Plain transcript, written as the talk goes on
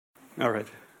All right.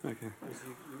 Okay.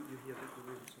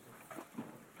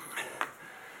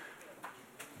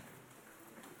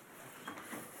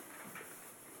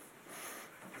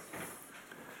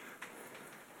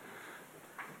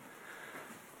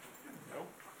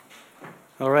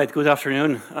 All right, good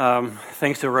afternoon.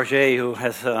 Thanks to Roger, who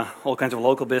has all kinds of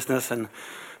local business, and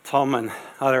Tom and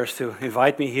others to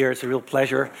invite me here. It's a real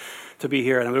pleasure to be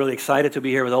here, and I'm really excited to be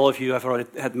here with all of you. I've already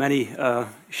had many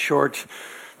short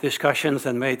discussions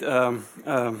and made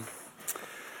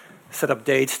set up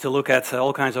dates to look at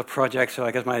all kinds of projects, so I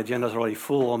guess my agenda is already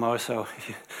full almost,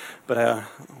 but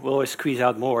we'll always squeeze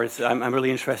out more. I'm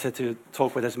really interested to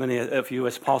talk with as many of you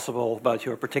as possible about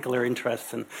your particular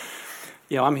interests. And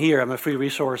I'm here. I'm a free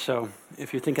resource, so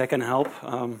if you think I can help,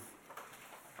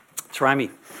 try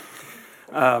me.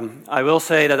 I will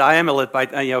say that I am a little bit,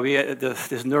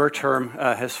 this nerd term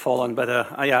has fallen, but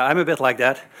I'm a bit like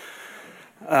that.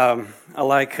 I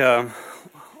like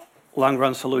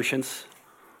long-run solutions.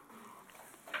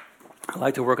 I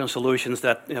like to work on solutions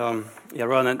that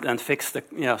run and fix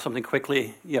something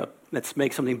quickly. Let's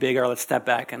make something bigger. Let's step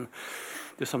back and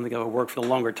do something that will work for a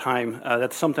longer time.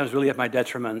 That's sometimes really at my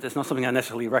detriment. It's not something I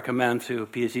necessarily recommend to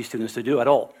PhD students to do at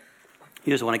all.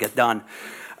 You just want to get done.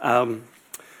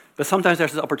 But sometimes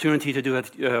there's the opportunity to do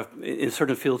it in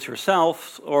certain fields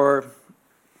yourself, or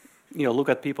look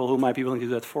at people who might be willing to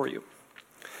do that for you.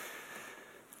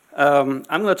 I'm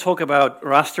going to talk about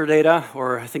raster data,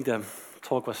 or I think the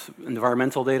talk was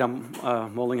environmental data,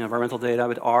 modeling environmental data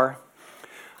with R.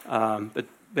 But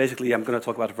basically, I'm going to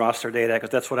talk about raster data because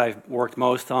that's what I've worked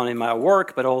most on in my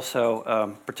work, but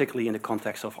also particularly in the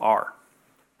context of R.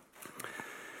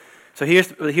 So here's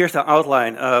the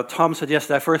outline. Tom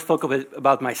suggested I first talk a bit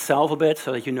about myself a bit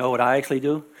so that you know what I actually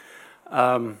do.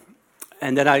 And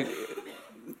then I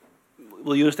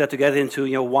will use that to get into,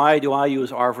 why do I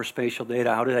use R for spatial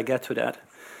data? How did I get to that?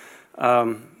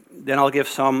 Then I'll give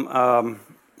some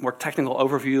more technical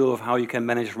overview of how you can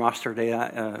manage raster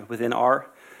data within R.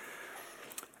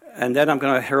 And then I'm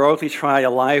going to heroically try a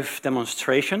live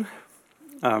demonstration.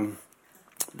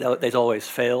 They always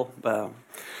fail, but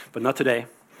not today.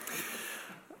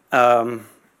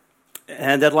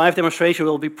 And that live demonstration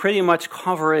will be pretty much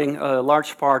covering a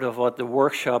large part of what the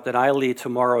workshop that I lead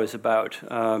tomorrow is about.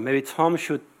 Maybe Tom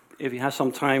should, if he has some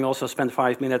time, also spend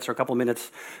 5 minutes or a couple of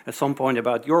minutes at some point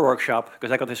about your workshop, because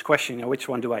I got this question, which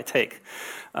one do I take?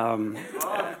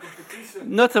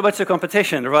 Not so much a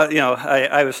competition, but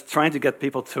I was trying to get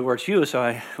people towards you so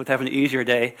I would have an easier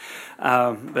day.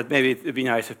 But maybe it'd be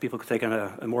nice if people could take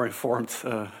a more informed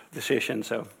decision.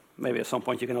 So maybe at some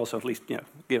point you can also at least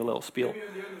give a little spiel. Maybe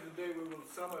at the end of the day we will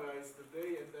summarize the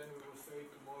day and then we will say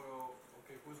tomorrow,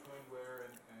 okay, who's going where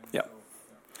and yeah. So,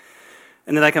 yeah.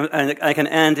 And then I can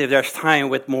end if there's time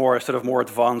with more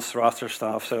advanced raster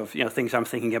stuff, things I'm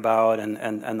thinking about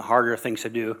and harder things to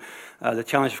do. The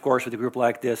challenge, of course, with a group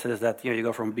like this is that you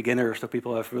go from beginners to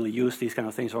people who have really used these kind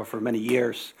of things for many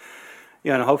years.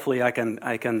 And hopefully I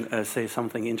can say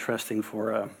something interesting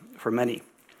for many.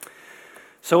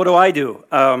 So what do I do?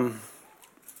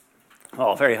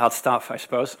 Very hot stuff, I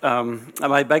suppose.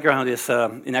 My background is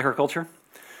in agriculture.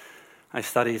 I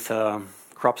studied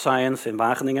crop science in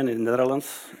Wageningen in the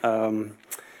Netherlands.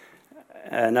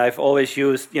 And I've always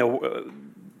used, in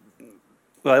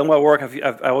my work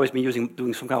I've always been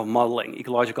doing some kind of modeling,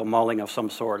 ecological modeling of some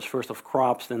sorts, first of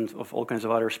crops, then of all kinds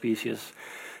of other species.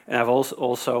 And I've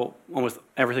also almost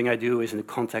everything I do is in the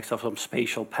context of some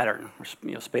spatial pattern, or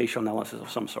spatial analysis of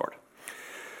some sort.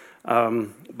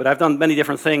 But I've done many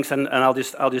different things, and I'll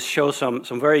just show some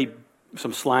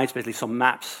slides, basically some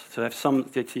maps, so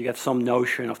that you get some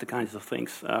notion of the kinds of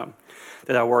things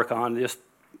that I work on, just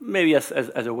maybe as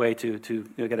a way to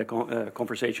get a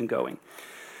conversation going.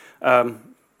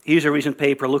 Here's a recent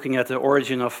paper looking at the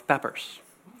origin of peppers.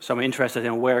 So I'm interested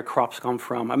in where crops come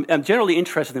from. I'm generally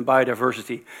interested in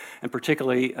biodiversity, and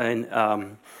particularly in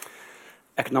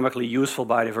economically useful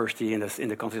biodiversity in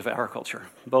the context of agriculture,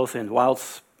 both in wild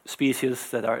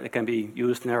species that can be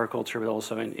used in agriculture, but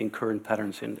also in current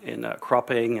patterns in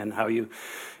cropping, and how you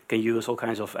can use all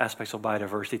kinds of aspects of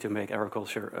biodiversity to make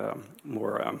agriculture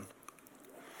more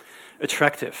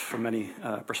attractive from many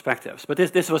perspectives. But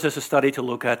this was just a study to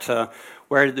look at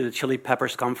where the chili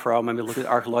peppers come from, and we looked at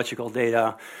archaeological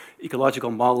data, ecological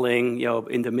modeling,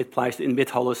 in the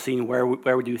mid-Holocene,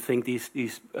 where do you think these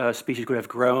species could have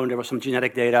grown? There was some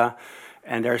genetic data.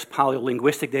 And there's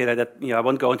paleolinguistic data that, I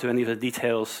won't go into any of the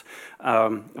details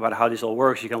about how this all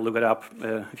works. You can look it up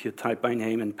if you type my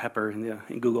name and pepper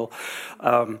in Google.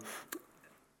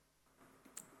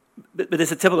 but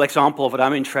it's a typical example of what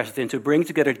I'm interested in, to bring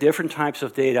together different types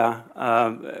of data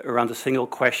around a single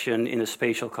question in a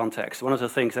spatial context. One of the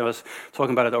things I was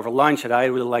talking about it over lunch that I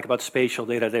really like about spatial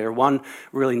data, they're one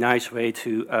really nice way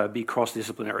to be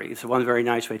cross-disciplinary. It's one very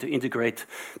nice way to integrate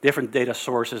different data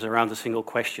sources around a single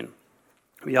question.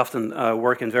 We often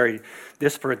work in very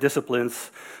disparate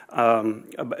disciplines,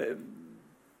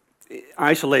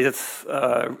 isolated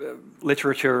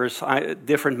literatures,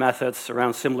 different methods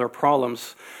around similar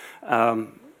problems.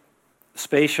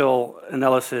 Spatial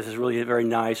analysis is really a very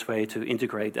nice way to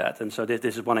integrate that. And so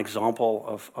this is one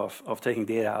example of taking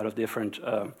data out of different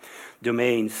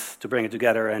domains to bring it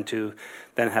together and to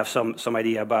then have some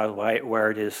idea about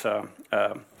where this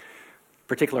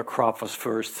particular crop was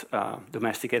first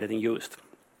domesticated and used.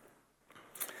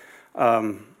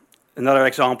 Another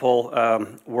example,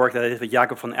 work that I did with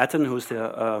Jacob van Etten, who's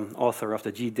the author of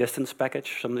the G-distance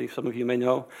package, some of you may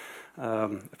know. A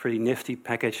pretty nifty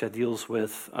package that deals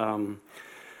with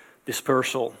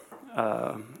dispersal.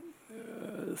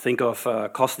 Think of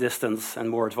cost distance and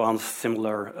more advanced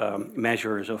similar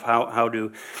measures of how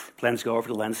do plants go over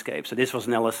the landscape. So this was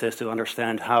analysis to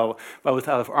understand how, both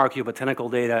out of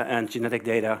archaeobotanical data and genetic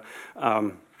data,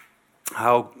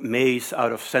 how maize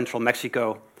out of central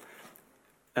Mexico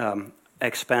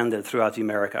expanded throughout the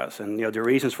Americas. And the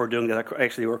reasons for doing that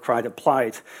actually were quite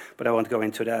applied, but I won't go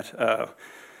into that.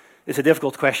 It's a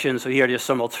difficult question, so here there's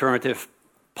some alternative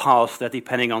paths that,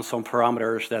 depending on some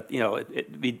parameters, that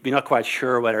we're not quite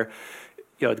sure whether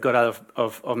it got out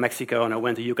of Mexico and it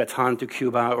went to Yucatan to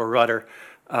Cuba, or rather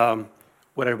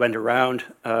whether it went around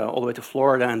all the way to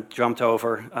Florida and jumped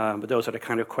over. But those are the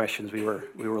kind of questions we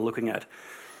were looking at.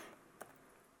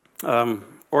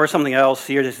 Or something else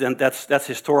here. That's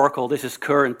historical. This is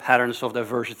current patterns of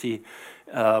diversity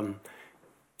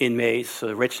in maize. So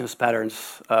the richness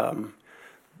patterns.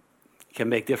 Can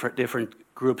make different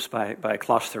groups by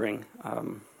clustering.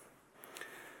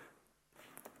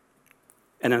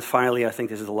 And then finally, I think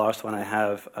this is the last one I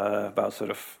have about sort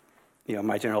of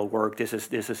my general work. This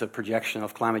is a projection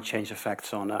of climate change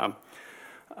effects on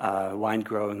wine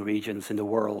growing regions in the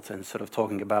world, and sort of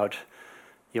talking about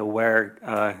where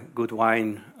good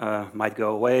wine might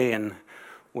go away and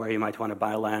where you might want to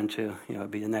buy land to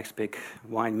be the next big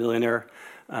wine millionaire.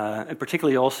 And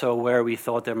particularly also where we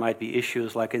thought there might be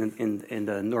issues, like in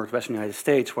the northwestern United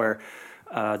States, where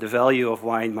the value of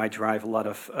wine might drive a lot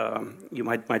of, you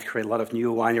might create a lot of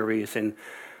new wineries in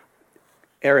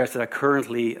areas that are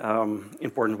currently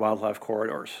important wildlife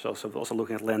corridors. So also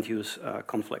looking at land use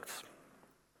conflicts.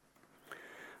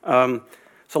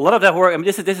 So a lot of that work, I mean,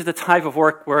 this is the type of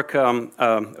work or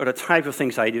the type of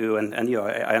things I do, and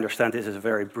I understand this is a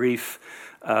very brief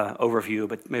overview,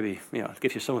 but maybe it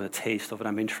gives you some of the taste of what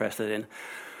I'm interested in.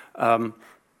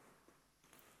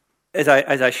 As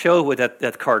I showed with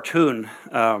that cartoon,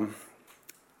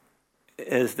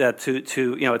 is that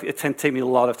it can take me a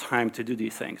lot of time to do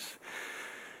these things,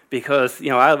 because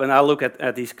when I look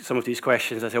at some of these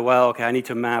questions, I say, well, okay, I need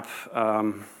to map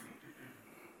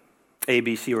A,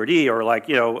 B, C, or D, or like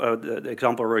the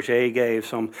example Roger gave,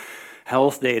 some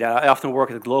health data. I often work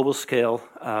at a global scale,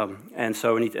 and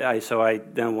so I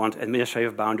then want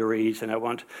administrative boundaries, and I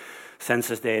want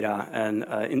census data, and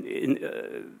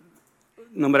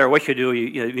no matter what you do,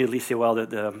 you immediately see, well,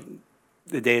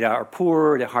 the data are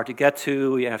poor, they're hard to get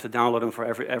to, you have to download them for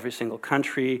every single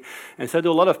country. And so I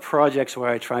do a lot of projects where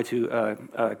I try to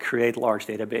create large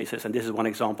databases, and this is one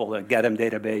example, the GETM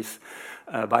database,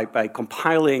 by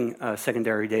compiling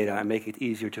secondary data and make it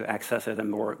easier to access it and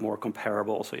more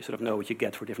comparable, so you sort of know what you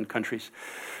get for different countries.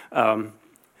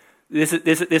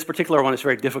 This particular one is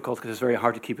very difficult because it's very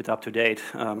hard to keep it up to date.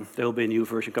 There will be a new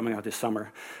version coming out this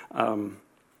summer.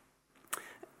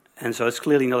 And so it's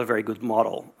clearly not a very good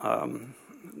model.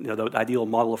 The ideal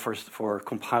model for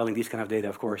compiling these kind of data,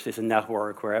 of course, is a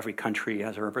network where every country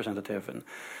has a representative and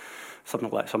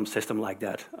some system like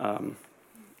that.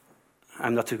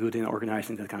 I'm not too good in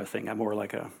organizing that kind of thing. I'm more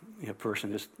like a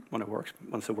person who just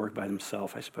wants to work by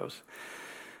themselves, I suppose.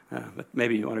 But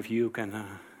maybe one of you can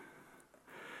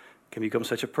become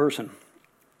such a person.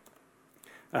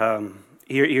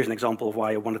 Here's an example of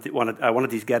why I wanted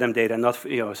these GETM data. Not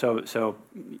so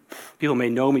people may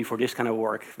know me for this kind of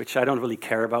work, which I don't really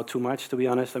care about too much, to be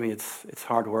honest. I mean, it's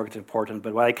hard work, it's important.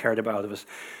 But what I cared about was,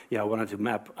 I wanted to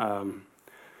map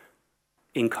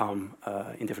income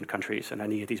in different countries, and I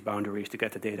needed these boundaries to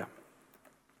get the data.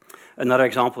 Another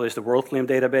example is the WorldClim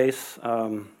database.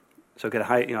 So get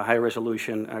high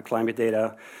resolution climate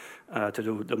data. to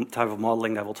do the type of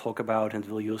modeling that we'll talk about and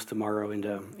we'll use tomorrow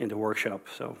in the workshop.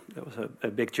 So that was a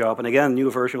big job. And again,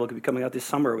 new version will be coming out this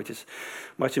summer, which is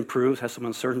much improved, has some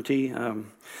uncertainty and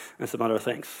some other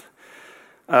things.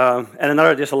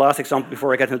 And just a last example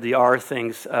before I get into the R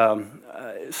things.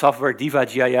 Software Diva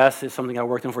GIS is something I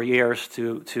worked on for years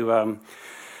to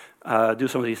do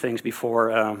some of these things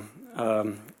before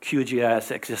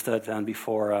QGIS existed and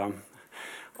before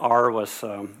R was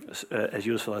as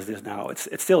useful as it is now. It's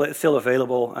still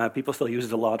available. People still use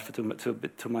it a lot,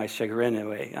 to my chagrin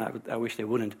anyway. I wish they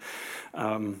wouldn't,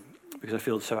 because I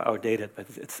feel it's so outdated. But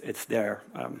it's there.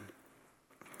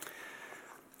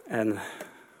 And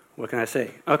what can I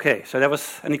say? Okay, so that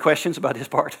was any questions about this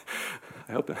part?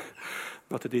 I hope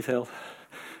not too detailed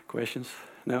questions.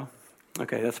 No.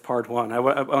 Okay, that's part one. I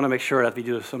want to make sure that we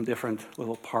do some different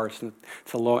little parts.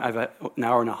 It's I have an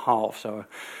hour and a half, so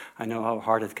I know how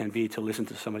hard it can be to listen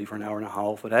to somebody for an hour and a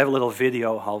half. But I have a little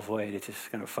video halfway that is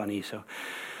kind of funny, so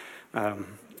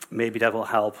maybe that will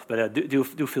help. But do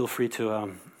feel free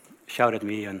to shout at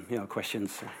me and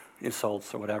questions, or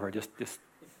insults, or whatever. Just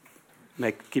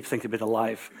keep things a bit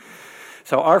alive.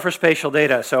 So R for spatial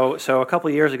data. So a couple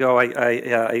of years ago,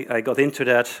 I got into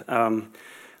that.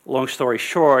 Long story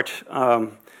short,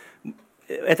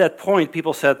 at that point,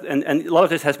 people said, and a lot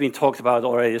of this has been talked about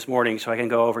already this morning, so I can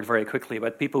go over it very quickly,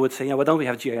 but people would say, why don't we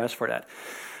have GIS for that?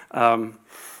 And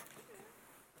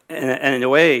in a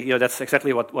way, that's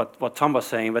exactly what Tom was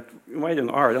saying, but why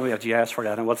don't we have GIS for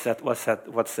that? And what's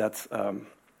that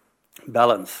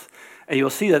balance? And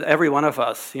you'll see that every one of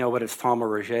us, whether it's Tom or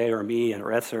Roger or me and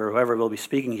Retzer or whoever will be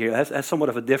speaking here, has somewhat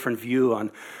of a different view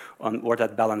on what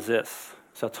that balance is.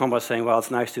 So Tom was saying, well, it's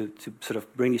nice to sort of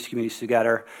bring these communities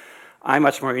together. I'm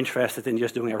much more interested in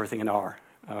just doing everything in R.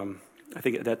 I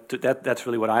think that's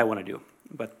really what I want to do.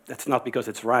 But that's not because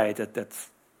it's right. That's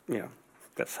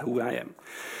who I am.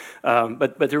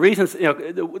 But the reasons,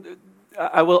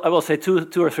 I will say two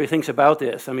or three things about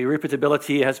this. I mean,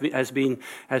 repeatability has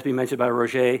been mentioned by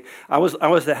Roger. I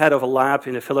was the head of a lab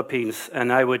in the Philippines,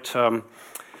 and I would.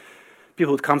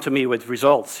 People would come to me with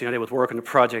results. They would work on the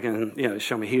project and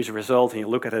show me, here's a result, and you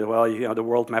look at it. Well, the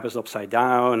world map is upside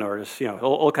down, or there's,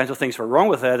 all kinds of things were wrong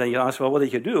with it. And you ask, well, what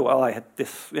did you do? Well, I had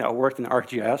this, worked in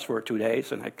ArcGIS for 2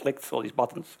 days, and I clicked all these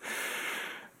buttons,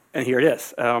 and here it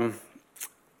is. Okay,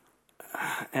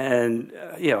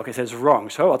 so it's wrong.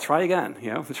 So I'll try again.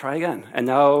 Try again. And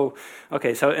now,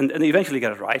 okay, so and eventually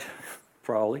get it right,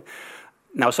 probably.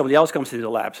 Now somebody else comes into the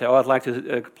lab, say, I'd like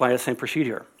to apply the same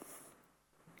procedure.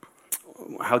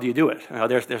 How do you do it?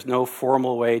 There's no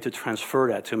formal way to transfer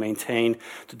that,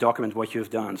 to document what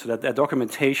you've done. So that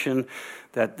documentation,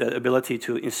 that ability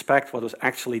to inspect what was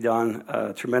actually done,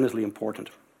 tremendously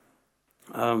important.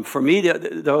 For me,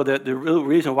 the real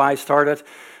reason why I started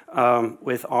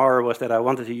with R was that I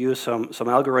wanted to use some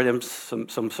algorithms,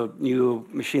 some new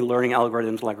machine learning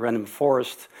algorithms like random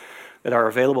forest that are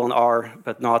available in R,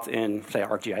 but not in, say,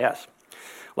 ArcGIS.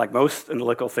 Like most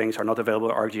analytical things are not available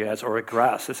in ArcGIS or at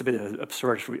GRASS. It's a bit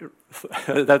absurd.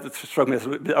 That struck me as a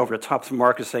bit over the top. So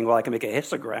Mark is saying, well, I can make a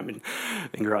histogram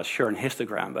in GRASS. Sure, an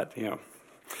histogram, but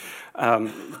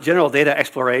general data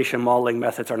exploration modeling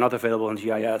methods are not available in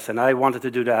GIS. And I wanted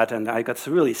to do that, and I got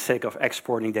really sick of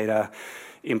exporting data,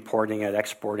 importing it,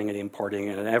 exporting it, importing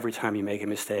it. And every time you make a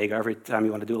mistake, every time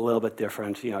you want to do a little bit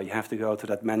different, you have to go to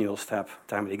that manual step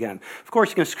time and again. Of course,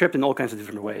 you can script in all kinds of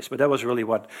different ways, but that was really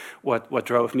what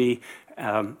drove me.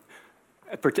 And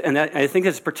I think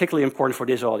it's particularly important for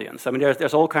this audience. I mean,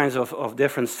 there's all kinds of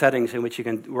different settings in which you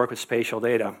can work with spatial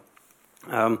data.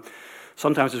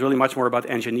 Sometimes it's really much more about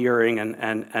engineering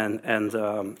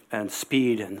and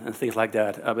speed and things like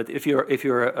that. But if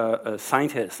you're a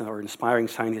scientist or an aspiring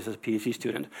scientist as a PhD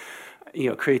student,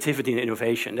 creativity and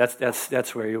innovation,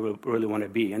 that's where you really want to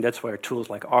be, and that's where tools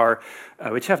like R,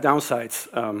 which have downsides,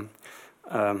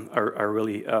 are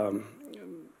really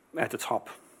at the top.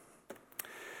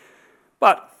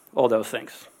 But all those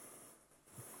things.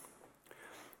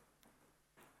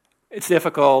 It's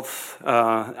difficult,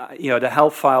 the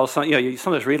help files, you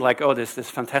sometimes read like, oh, this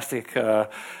fantastic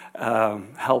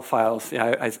help files.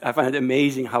 I find it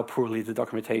amazing how poorly the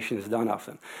documentation is done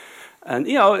often. And,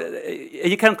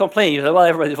 you can't complain. You say, well,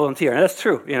 everybody's volunteer. And that's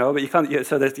true, but you can't,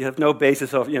 so that you have no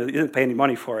basis of, you didn't pay any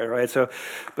money for it, right? So,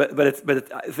 but it's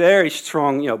very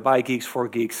strong, by geeks for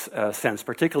geeks sense,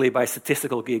 particularly by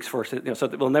statistical geeks for, so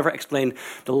that will never explain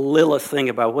the littlest thing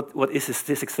about what is the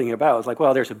statistics thing about. It's like,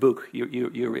 well, there's a book,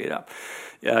 you read it up,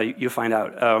 you find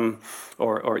out,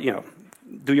 or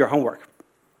do your homework.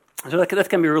 So that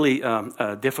can be really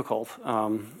difficult,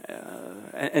 and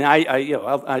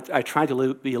I try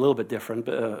to be a little bit different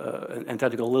and try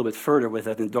to go a little bit further with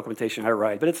that in the documentation I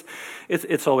write. But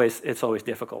it's always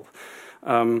difficult.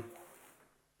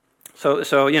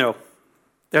 So you know,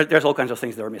 there's all kinds of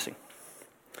things that are missing,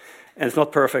 and it's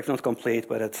not perfect, not complete,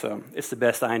 but it's the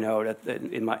best I know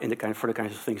that for the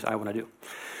kinds of things I want to do.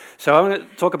 So I'm going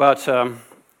to talk about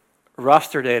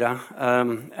raster data,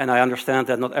 and I understand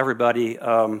that not everybody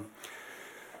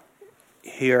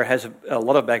here has a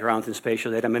lot of background in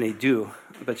spatial data, many do,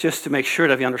 but just to make sure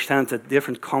that we understand the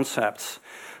different concepts.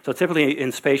 So typically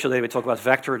in spatial data we talk about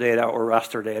vector data or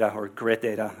raster data or grid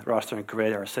data. Raster and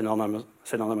grid are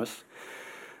synonymous.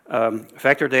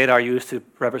 Vector data are used to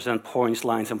represent points,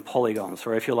 lines, and polygons,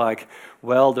 or if you like,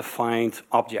 well-defined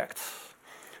objects.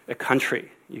 A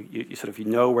country, you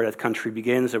know where that country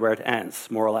begins or where it ends,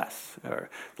 more or less, or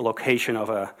the location of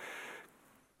a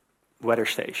weather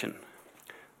station,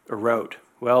 a road,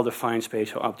 well-defined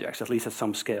spatial objects, at least at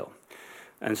some scale.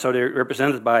 And so they're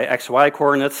represented by XY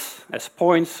coordinates as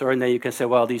points, or and then you can say,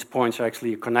 well, these points are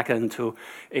actually connected into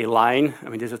a line. I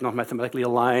mean, this is not mathematically a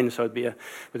line, so it'd be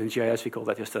within GIS we call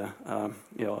that just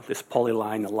this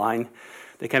polyline, a line.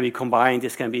 They can be combined.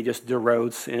 This can be just the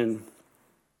roads in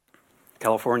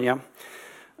California,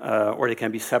 or they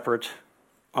can be separate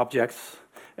objects.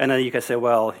 And then you can say,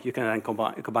 well, you can then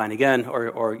combine again,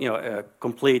 or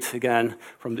complete again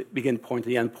from the begin point to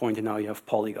the end point, and now you have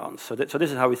polygons. So this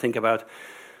is how we think about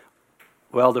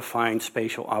well-defined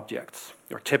spatial objects,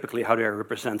 or typically how they are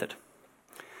represented.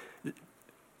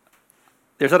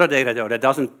 There's other data, though, that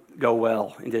doesn't go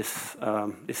well in this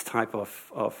type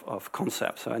of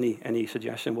concept. So any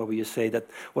suggestion? What would you say that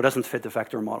what doesn't fit the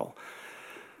vector model?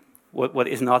 What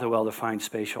is not a well-defined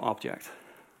spatial object?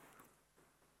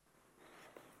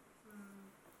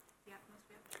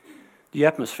 The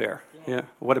atmosphere, yeah.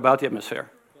 What about the atmosphere?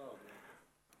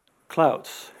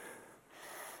 Clouds.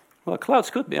 Well, clouds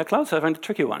could be. Clouds are a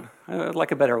tricky one. I'd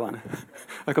like a better one.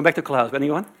 I'll come back to clouds.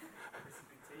 Anyone?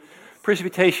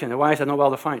 Precipitation. Why is that not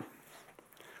well defined?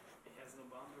 It has no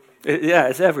boundary. Yeah,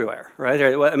 it's everywhere, right?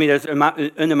 I mean,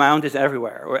 an amount is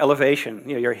everywhere. Or elevation.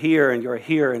 You know, you're here,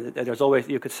 and there's always.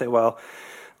 You could say, well,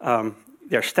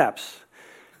 there are steps.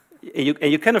 And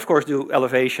you can, of course, do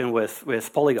elevation with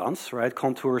polygons, right?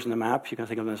 Contours in the map, you can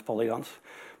think of them as polygons.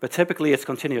 But typically it's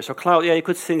continuous. So cloud, yeah, you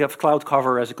could think of cloud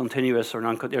cover as a continuous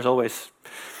or there's always,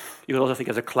 you could also think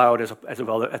as a cloud as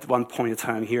well at one point in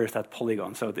time, here's that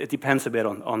polygon. So it depends a bit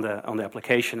on the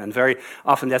application, and very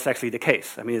often that's actually the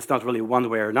case. I mean, it's not really one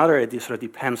way or another, it sort of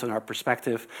depends on our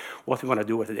perspective, what we want to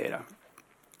do with the data.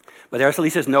 But there's at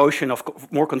least this notion of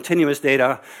more continuous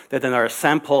data that then are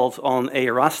sampled on a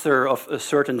raster of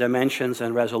certain dimensions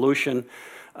and resolution,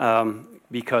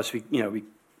 because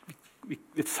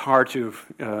it's hard to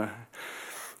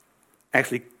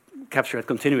actually capture a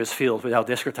continuous field without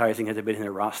discretizing it a bit in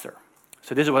a raster.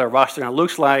 So this is what a raster now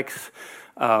looks like.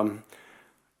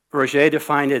 Roger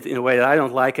defined it in a way that I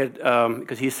don't like it,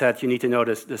 because he said you need to know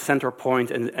the center point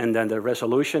and then the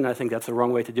resolution. I think that's the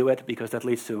wrong way to do it, because that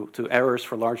leads to errors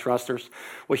for large rasters.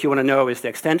 What you want to know is the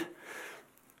extent.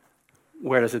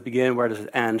 Where does it begin, where does it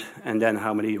end, and then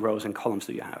how many rows and columns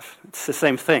do you have. It's the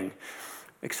same thing,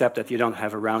 except that you don't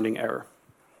have a rounding error.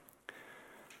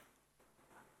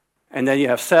 And then you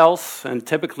have cells, and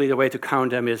typically the way to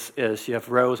count them is you have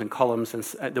rows and columns,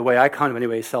 and the way I count them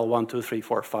anyway is cell 1, 2, 3,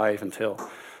 4, 5 until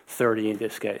 30 in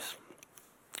this case.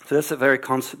 So that's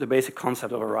the basic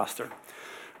concept of a raster.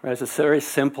 Right? It's a very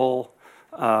simple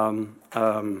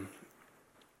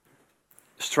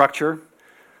structure,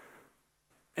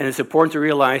 and it's important to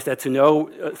realize that to know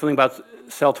something about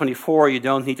cell 24, you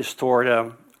don't need to store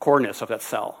the coordinates of that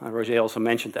cell. And Roger also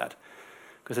mentioned that,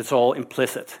 because it's all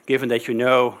implicit. Given that you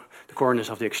know the coordinates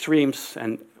of the extremes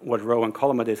and what row and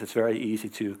column it is, it's very easy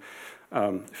to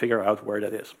figure out where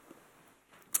that is.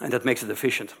 And that makes it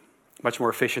efficient, much more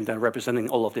efficient than representing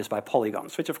all of this by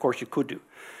polygons, which of course you could do.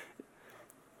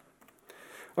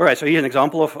 All right, so here's an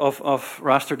example of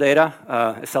raster data.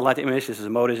 A satellite image. This is a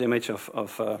MODIS image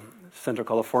of Central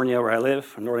California, where I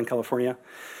live, Northern California,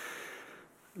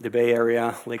 the Bay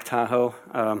Area, Lake Tahoe.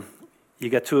 You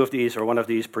get 2 of these or 1 of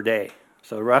these per day.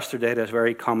 So raster data is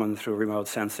very common through remote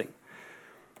sensing.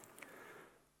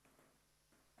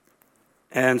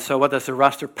 And so what does the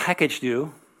raster package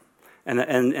do?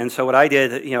 And so what I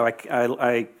did,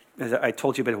 I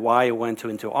told you a bit why I went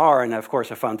into R, and of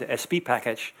course I found the SP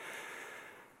package.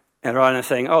 And rather than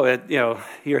saying,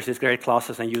 here's this great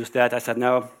classes and use that, I said,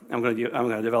 no, I'm going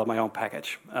to develop my own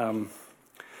package,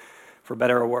 for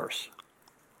better or worse.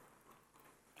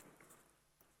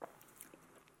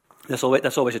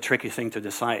 That's always a tricky thing to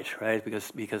decide, right?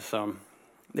 Because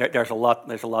there's a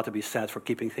lot to be said for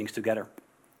keeping things together.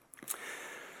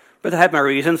 But I had my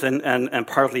reasons, and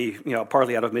partly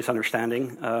out of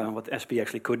misunderstanding what SP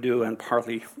actually could do, and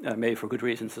partly maybe for good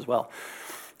reasons as well.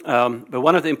 But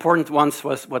one of the important ones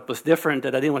was what was different,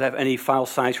 that I didn't have any file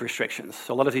size restrictions.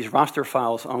 So a lot of these raster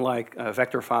files, unlike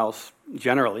vector files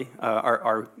generally,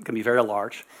 can be very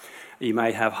large. You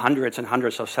might have hundreds and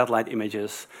hundreds of satellite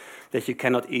images that you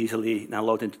cannot easily now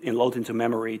load into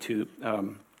memory to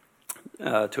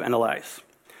analyze,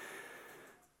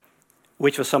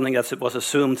 which was something that was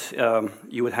assumed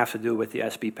you would have to do with the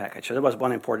SP package. So that was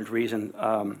one important reason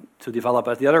to develop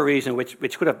it. The other reason,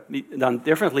 which could have been done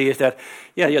differently, is that,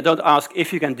 you don't ask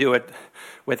if you can do it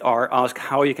with R, ask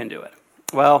how you can do it.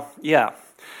 Well,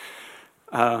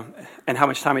 and how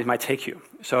much time it might take you.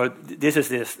 So this is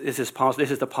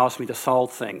the pass me the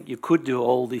salt thing. You could do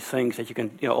all these things that you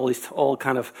can, all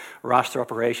kind of raster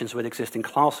operations with existing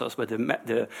classes, but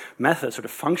the methods or the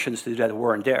functions to do that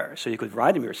weren't there. So you could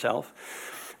write them yourself.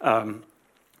 But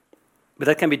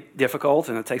that can be difficult,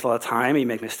 and it takes a lot of time. You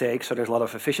make mistakes, so there's a lot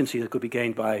of efficiency that could be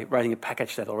gained by writing a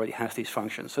package that already has these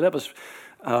functions. So that was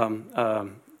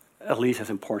at least as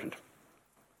important.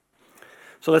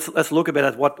 So let's look a bit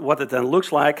at what it then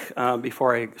looks like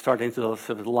before I start into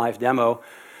the live demo.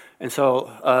 And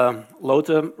so load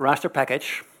the raster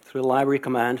package through the library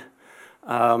command,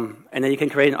 and then you can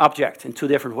create an object in two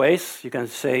different ways. You can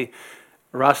say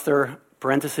raster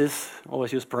parentheses,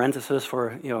 always use parentheses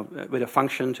for with a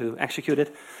function to execute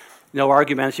it. No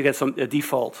arguments, you get a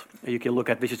default. You can look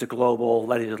at which is a global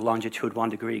latitude, longitude, 1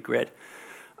 degree grid,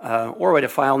 or with a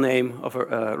file name of a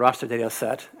raster data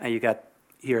set, and you get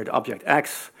here the object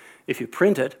X. If you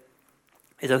print it,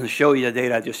 it doesn't show you the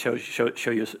data, it just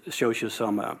shows you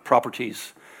some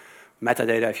properties,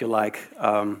 metadata if you like.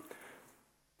 How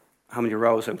many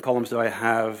rows and columns do I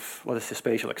have? What is the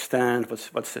spatial extent?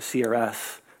 What's the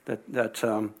CRS that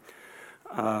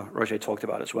Roger talked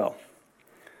about as well.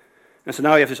 And so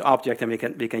now you have this object, and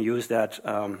we can use that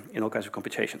in all kinds of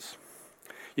computations.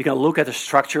 You can look at the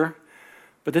structure.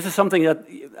 But this is something that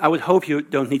I would hope you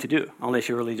don't need to do unless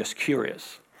you're really just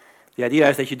curious. The idea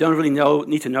is that you don't really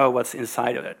need to know what's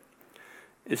inside of it.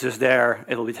 It's just there.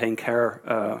 It will be taken care.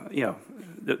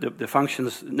 The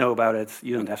functions know about it.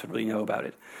 You don't have to really know about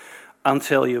it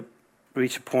until you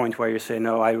reach a point where you say,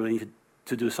 no, I really need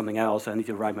to do something else. I need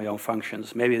to write my own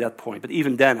functions. Maybe at that point. But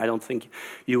even then, I don't think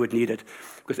you would need it,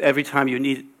 because every time you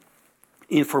need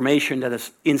information that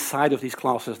is inside of these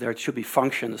classes, there should be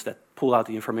functions that pull out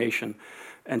the information.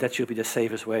 And that should be the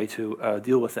safest way to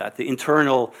deal with that. The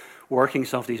internal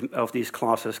workings of these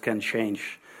classes can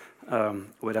change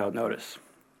without notice,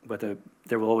 but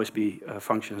there will always be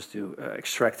functions to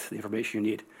extract the information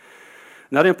you need.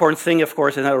 Another important thing, of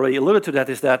course, and I already alluded to that,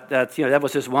 is that that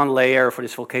was just one layer for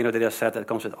this volcano data set that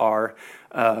comes with R.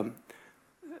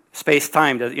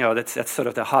 Space-time, that's sort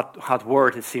of the hot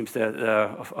word, it seems,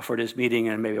 for this meeting,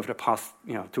 and maybe over the past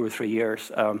 2 or 3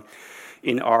 years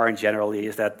in R and generally,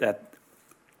 is that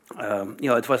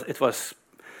it was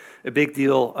a big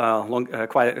deal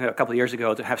quite a couple of years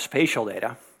ago to have spatial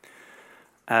data,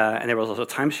 and there was also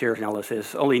time series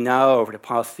analysis. Only now, over the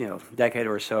past decade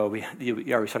or so, we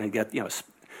are starting to get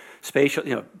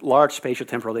spatial large spatial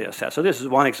temporal data sets. So this is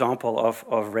one example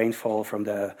of rainfall from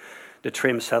the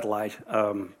TRIM satellite,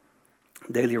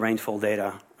 daily rainfall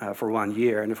data for 1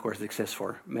 year, and of course it exists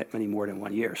for many more than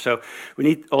 1 year. So we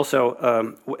need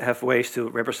also have ways to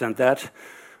represent that.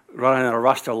 Rather than a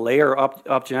raster layer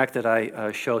object that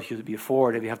I showed you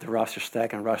before, that we have the raster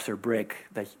stack and raster brick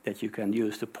that you can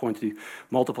use to point to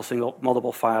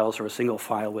multiple files or a single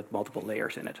file with multiple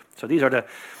layers in it. So these are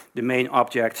the main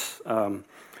objects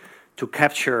to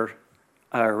capture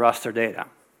raster data.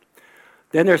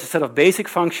 Then there's a set of basic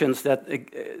functions that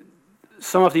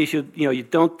some of these you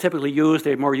don't typically use.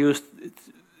 They're more used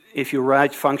if you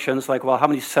write functions like, well, how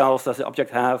many cells does the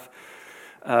object have?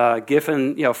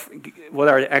 Given, what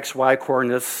are the x, y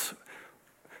coordinates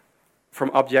from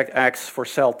object X for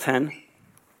cell 10?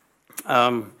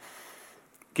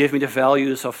 Give me the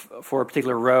values for a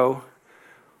particular row.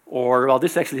 Or, well,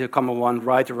 this is actually a common one,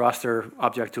 write the raster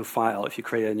object to file if you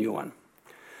create a new one.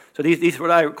 So these are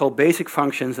what I call basic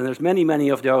functions, and there's many, many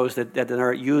of those that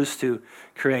are used to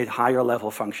create higher level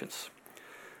functions.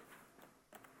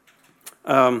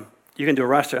 You can do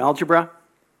raster algebra.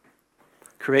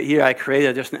 Here I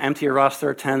created just an empty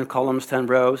raster, 10 columns, 10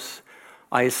 rows.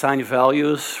 I assign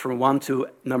values from 1 to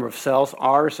number of cells,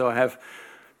 R, so I have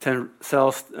 10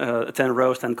 cells, 10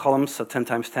 rows, 10 columns, so 10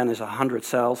 times 10 is 100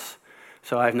 cells.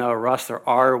 So I have now a raster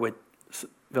R with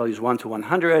values 1 to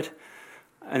 100.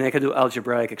 And I can do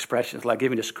algebraic expressions, like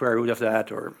give me the square root of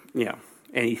that, or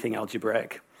anything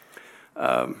algebraic.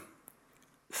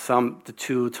 Sum the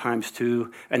 2 times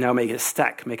 2, and now make a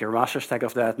stack, make a raster stack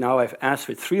of that. Now I have S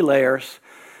with 3 layers,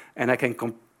 and I can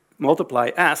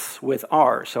multiply S with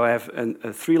R. So I have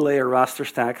a 3-layer raster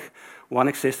stack, one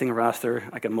existing raster,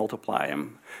 I can multiply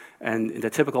them. And in the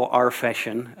typical R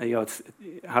fashion,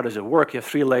 how does it work? You have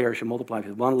 3 layers, you multiply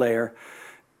with 1 layer,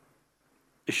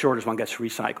 the shortest one gets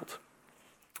recycled.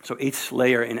 So each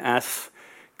layer in S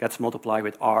gets multiplied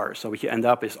with R. So what you end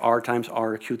up is R times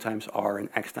R, Q times R, and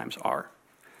X times R.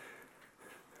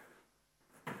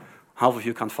 Half of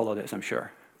you can't follow this, I'm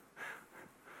sure.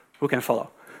 Who can follow?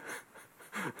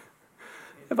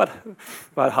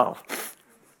 about half,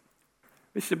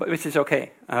 which is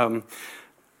okay.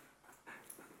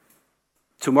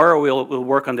 Tomorrow we'll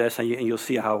work on this, and you'll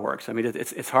see how it works. I mean,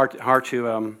 it's hard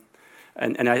to.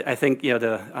 And I think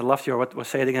I loved your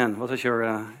say it again. What was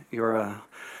your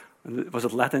was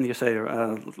it Latin? You say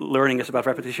learning is about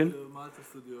repetition.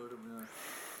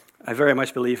 I very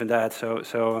much believe in that.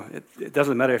 So it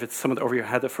doesn't matter if it's somewhat over your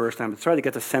head the first time, but try to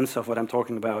get a sense of what I'm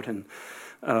talking about, and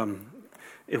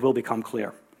it will become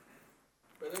clear.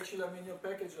 But actually, I mean, your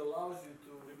package allows you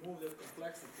to remove that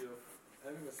complexity of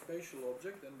having a spatial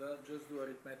object and then just do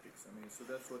arithmetics. I mean, so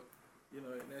that's what, in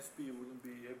SP you wouldn't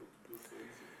be able to do so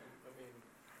easy. I mean,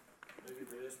 maybe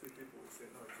the SP people will say,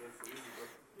 no, it's also easy, but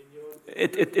in your...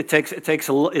 It's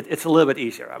a little bit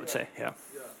easier, I would say, yeah.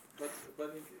 Yeah, but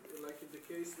like in the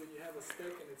case when you have a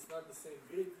stack and it's not the same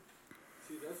grid,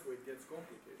 see, that's where it gets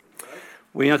complicated, right?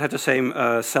 We don't have the same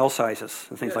cell sizes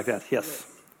and things like that, yes.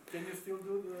 Can you still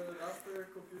do the raster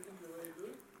computing the way you do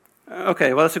it?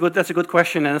 Okay, well, that's a good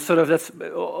question, and sort of it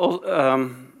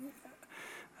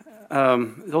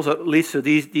also leads to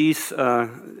these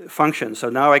functions. So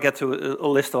now I get to a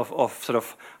list of sort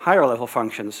of higher level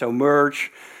functions. So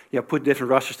merge, put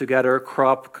different rasters together,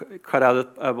 crop, cut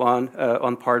out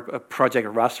one part, a project, a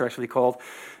raster actually called,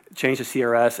 change the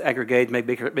CRS, aggregate, make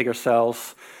bigger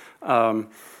cells. And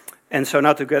so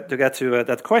now to get to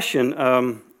that question.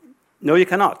 No, you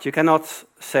cannot. You cannot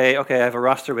say, okay, I have a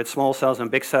raster with small cells and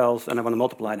big cells, and I want to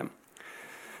multiply them.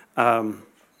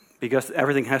 Because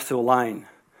everything has to align.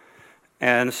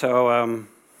 And so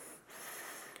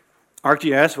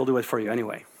ArcGIS will do it for you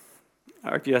anyway.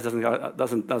 ArcGIS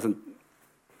doesn't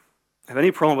have any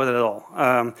problem with it at all.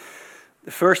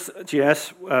 The first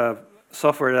GIS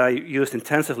software that I used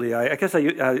intensively, I guess I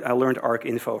learned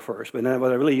ArcInfo first, but then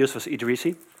what I really used was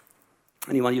Idrisi.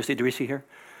 Anyone use Idrisi here?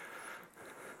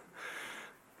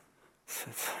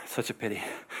 It's such a pity.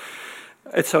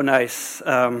 It's so nice.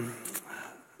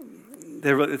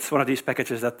 It's one of these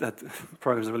packages that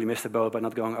programs really missed the boat by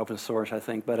not going open source, I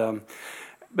think. But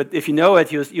if you know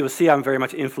it, you'll see I'm very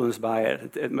much influenced by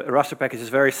it. A raster package is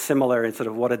very similar in sort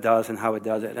of what it does and how it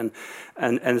does it.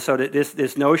 And so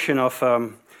this notion of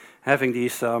having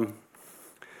these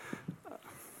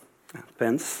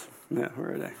pens,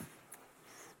 where are they?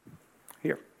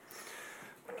 Here.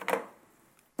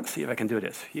 Let's see if I can do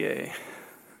this. Yay.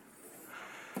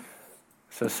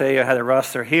 So say I had a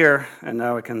raster here, and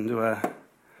now I can do a...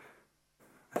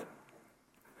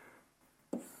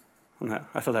 No,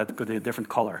 I thought that could be a different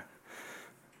color.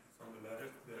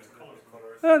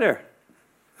 Oh, there.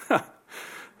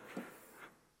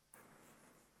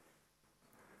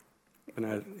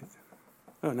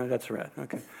 Oh, no, that's red.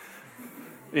 Okay.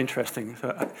 Interesting. So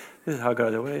this is how it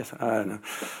goes away. I don't know.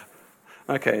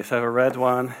 Okay, so I have a red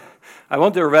one. I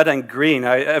won't do red and green.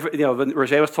 When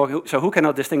Roger was talking, so who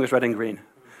cannot distinguish red and green?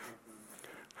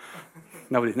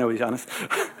 Nobody's honest.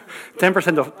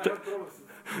 10%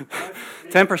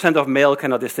 of male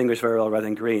cannot distinguish very well red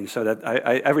and green. So that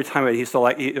every time he saw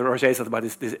Roger said about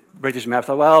this British map, I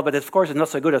thought, well, but of course it's not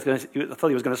so good as I thought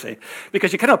he was going to say,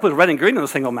 because you cannot put red and green on a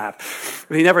single map.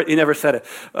 He never said it.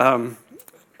 I'm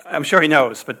sure he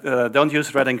knows, but don't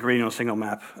use red and green on a single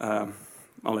map.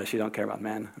 Unless you don't care about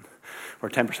men, or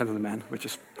 10% of the men, which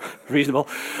is reasonable.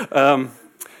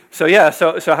 So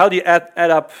how do you add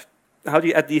up? How do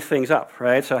you add these things up,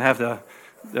 right? So I have the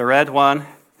red one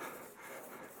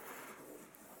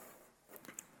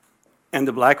and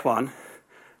the black one,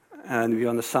 and we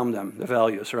want to sum them, the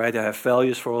values, right? I have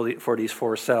values for these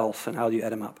 4 cells, and how do you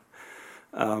add them up?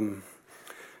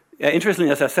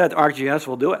 Interestingly, as I said, ArcGIS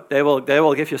will do it. They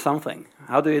will give you something.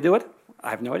 How do you do it?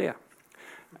 I have no idea.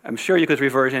 I'm sure you could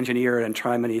reverse engineer it and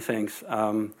try many things,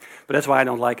 but that's why I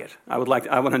don't like it. I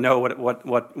want to know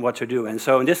what to do. And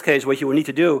so in this case, what you will need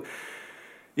to do,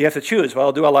 you have to choose.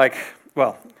 Well,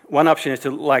 one option is to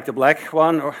like the black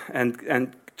one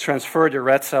and transfer the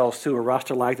red cells to a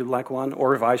raster like the black one,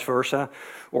 or vice versa,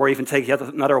 or even take yet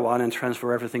another one and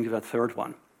transfer everything to that third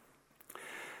one.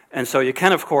 And so you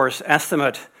can, of course,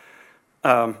 estimate.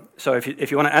 So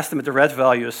if you want to estimate the red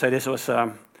values, say this was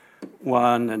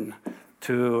 1 and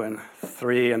 2 and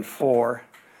 3 and 4,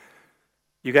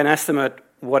 you can estimate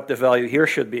what the value here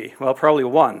should be. Well, probably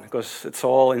 1, because it's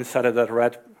all inside of that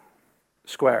red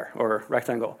square or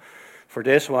rectangle. For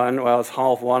this one, well, it's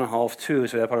half 1, half 2,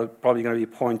 so that's probably going to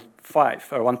be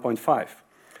 0.5 or 1.5.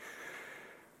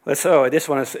 So this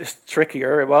one is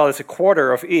trickier. Well, it's a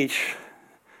quarter of each,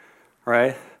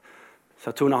 right?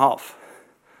 So 2.5.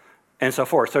 And so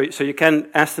forth. So you can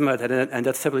estimate it, and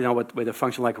that's typically done with a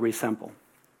function like resample.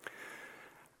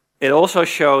 It also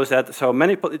shows that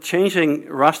changing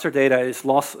raster data is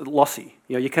lossy.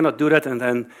 You cannot do that and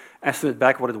then estimate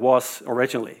back what it was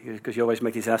originally, because you always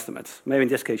make these estimates. Maybe in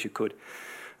this case you could.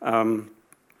 But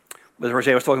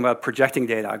Roger was talking about projecting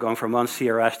data, going from one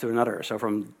CRS to another, so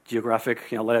from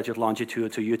geographic latitude,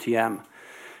 longitude to UTM.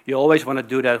 You always want to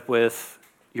do that with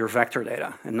your vector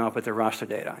data and not with the raster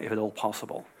data, if at all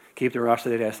possible. Keep the raster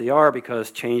data as they are,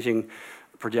 because changing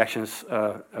projections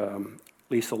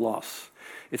leads to loss.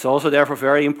 It's also therefore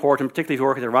very important, particularly if you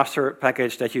work with a raster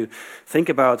package, that you think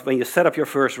about when you set up your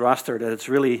first raster that it's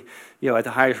really at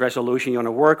the highest resolution you want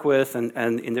to work with,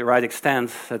 and in the right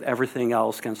extent that everything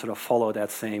else can sort of follow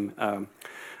that same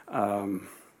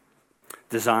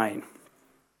design.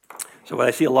 So what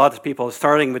I see a lot of people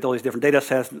starting with all these different data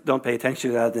sets don't pay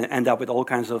attention to that and end up with all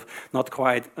kinds of not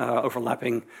quite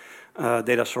overlapping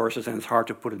data sources, and it's hard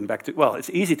to put them back to. Well, it's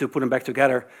easy to put them back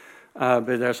together, but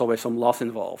there's always some loss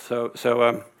involved.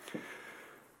 So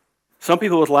some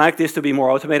people would like this to be more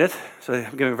automated. So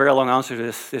I'm giving a very long answer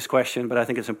to this question, but I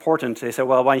think it's important. They say,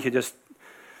 well, why don't you just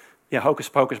hocus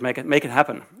pocus, make it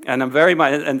happen? And I'm very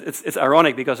much, and it's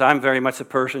ironic because I'm very much the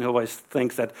person who always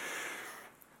thinks that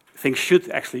things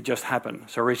should actually just happen.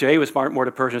 So Roger was more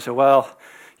the person who said, well,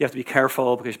 you have to be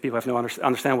careful because people have to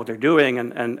understand what they're doing,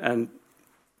 and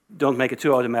don't make it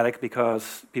too automatic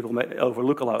because people may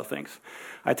overlook a lot of things.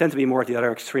 I tend to be more at the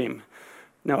other extreme.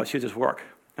 No, it should just work.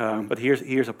 But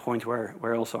here's a point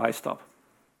where also I stop.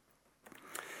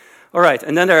 All right,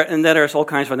 and then there's all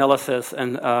kinds of analysis,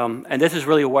 and this is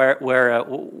really where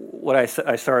what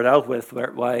I started out with,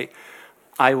 why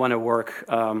I want to work.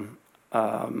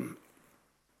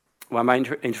 Why I'm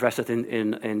interested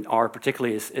in R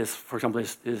particularly is for example,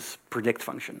 is predict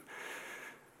function.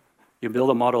 You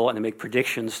build a model and you make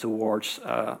predictions towards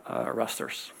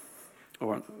rasters,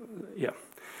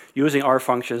 using R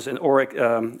functions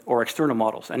or external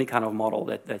models, any kind of model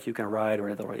that you can write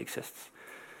or that already exists.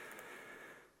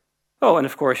 Oh, and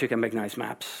of course you can make nice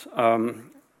maps.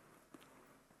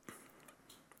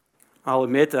 I'll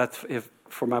admit that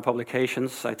for my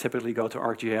publications, I typically go to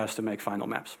ArcGIS to make final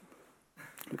maps,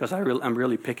 because I'm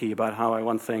really picky about how I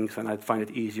want things, and I find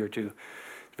it easier to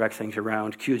drag things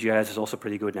around. QGIS is also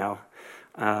pretty good now.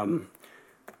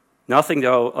 Nothing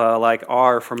though like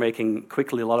R for making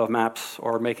quickly a lot of maps,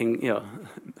 or making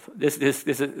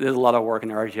there's a lot of work in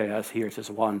ArcGIS. Here it's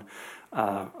just one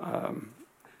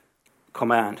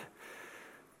command.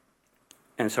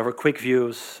 And so for quick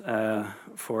views,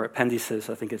 for appendices,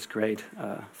 I think it's great.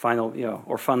 Final,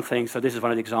 or fun things. So this is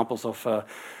one of the examples of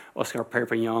Oscar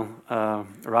Perpignan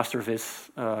rastervis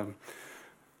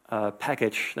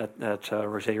package that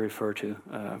Roger referred to.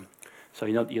 So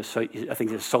I think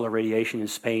there's solar radiation in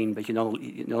Spain, but you not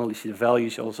only see the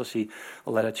values, you also see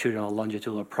a latitudinal,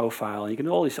 longitudinal profile, and you can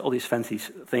do all these fancy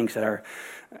things that are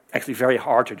actually very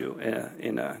hard to do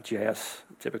in GIS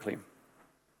typically.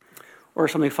 Or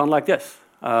something fun like this.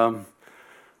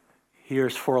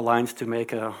 Here's 4 lines to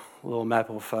make a little map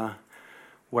of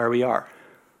where we are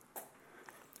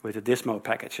with the Dismo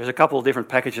package. There's a couple of different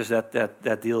packages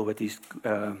that deal with these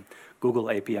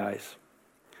Google APIs.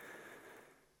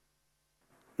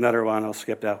 Another one, I'll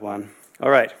skip that one. All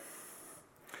right.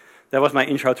 That was my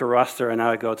intro to raster, and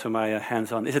now I go to my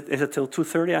hands-on. Is it till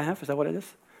 2:30 I have? Is that what it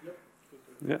is? Yep.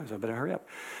 Yeah, so I better hurry up.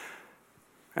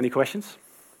 Any questions?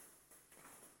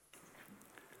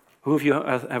 Who of you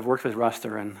have worked with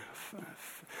raster and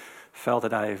felt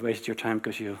that I wasted your time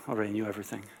because you already knew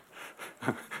everything?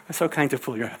 It's so kind to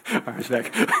pull your arms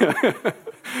back.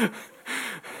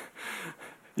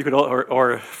 You could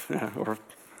or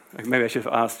maybe I should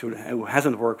have asked who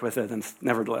hasn't worked with it and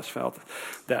nevertheless felt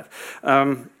that.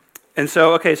 And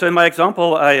so in my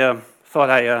example, I thought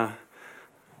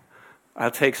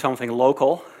I'll take something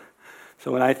local.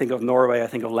 So when I think of Norway, I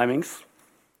think of lemmings.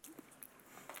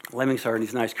 Lemmings are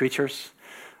these nice creatures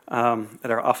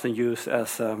that are often used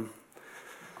as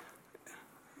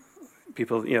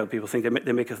people, people think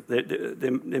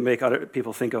they make other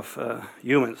people think of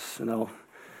humans, and I'll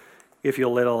give you a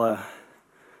little.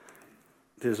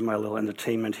 This is my little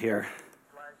entertainment here.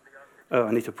 Oh,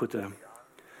 I need to put the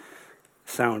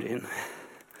sound in.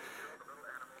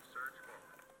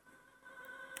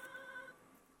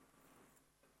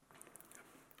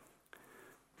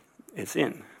 It's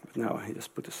in, but now I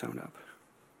just put the sound up.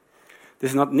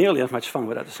 This is not nearly as much fun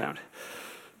without the sound.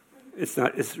 It's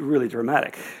not. It's really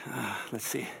dramatic. Let's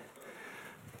see.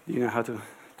 Do you know how to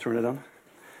turn it on?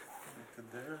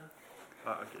 There.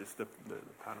 Okay, it's the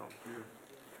panel here.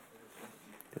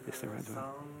 That is the right one.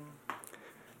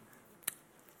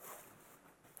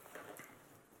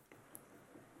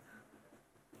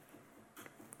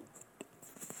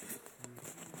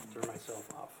 Turn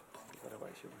myself off.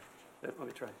 Otherwise, let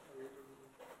me try.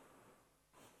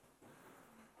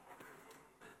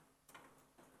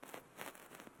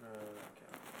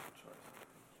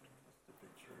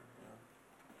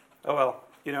 Oh well,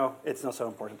 it's not so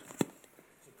important.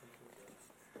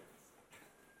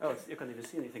 Oh, you can't even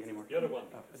see anything anymore. The other one,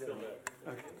 still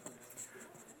there. Okay.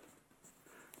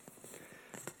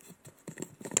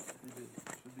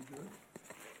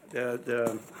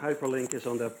 The hyperlink is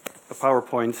on the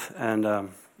PowerPoint,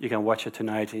 and you can watch it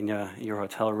tonight in your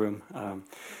hotel room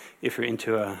if you're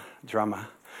into drama.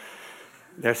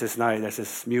 There's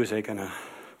this music, and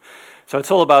so it's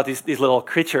all about these little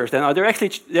creatures. Then they're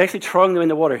actually throwing them in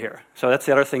the water here. So that's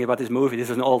the other thing about this movie. This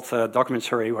is an old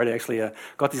documentary where they actually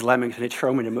got these lemmings and they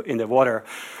throw them in the water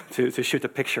to shoot the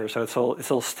picture. So it's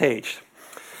all staged.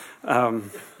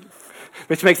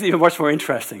 Which makes it even much more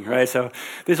interesting, right? So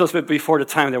this was before the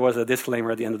time there was a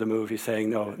disclaimer at the end of the movie saying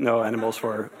no animals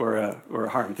were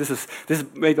harmed. This is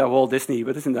made by Walt Disney,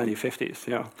 but it's in the 1950s.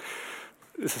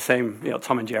 It's the same,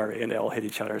 Tom and Jerry, and they all hit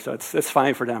each other, so it's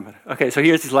fine for them. Okay, so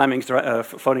here's these lemmings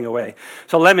floating away.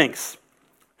 So lemmings,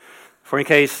 for in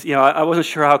case I wasn't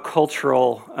sure how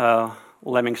cultural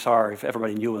lemmings are, if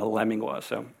everybody knew what a lemming was.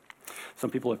 So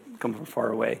some people have come from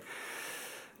far away.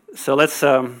 So let's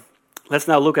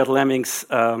now look at lemmings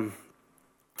and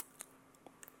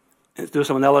do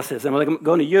some analysis. And what I'm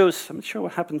going to use, I'm not sure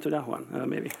what happened to that one.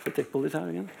 Maybe if I pull this out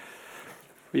again,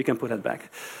 you can put that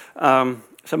back.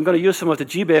 So I'm going to use some of the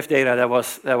GBIF data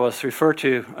that was referred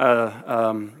to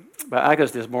by Agus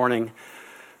this morning.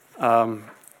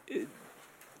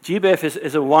 GBIF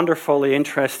is a wonderfully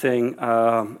interesting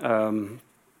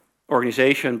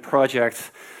organization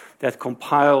project that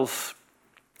compiles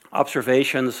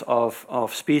observations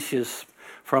of species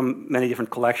from many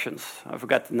different collections. I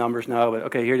forgot the numbers now, but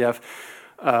okay, here you have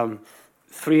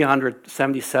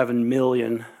 377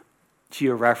 million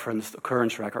georeferenced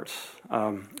occurrence records,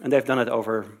 and they've done it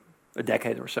over a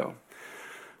decade or so.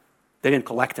 They didn't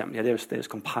collect them; they just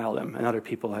compile them, and other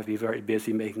people have been very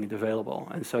busy making it available.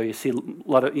 And so you see a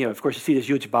lot of, of course, you see this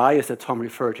huge bias that Tom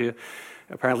referred to.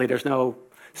 Apparently, there's no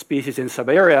species in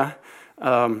Siberia.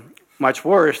 Much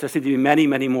worse, there seem to be many,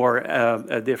 many more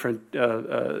different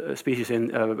species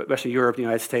in Western Europe, the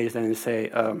United States, than in, say,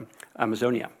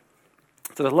 Amazonia.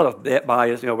 So there's a lot of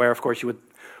bias, where, of course, you would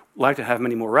like to have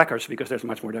many more records because there's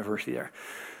much more diversity there.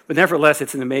 But nevertheless,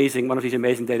 it's one of these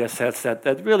amazing data sets that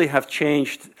really have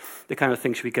changed the kind of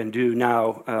things we can do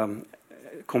now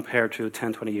compared to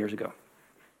 10, 20 years ago.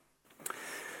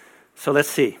 So let's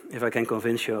see if I can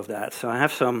convince you of that. So I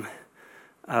have some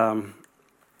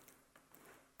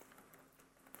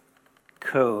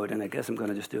code, and I guess I'm going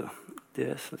to just do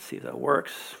this. Let's see if that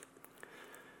works.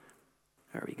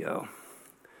 There we go.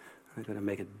 I'm going to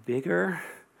make it bigger.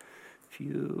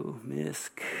 View,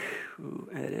 misc,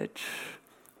 edit,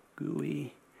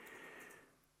 GUI,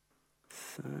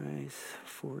 size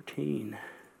 14.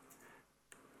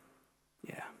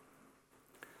 Yeah.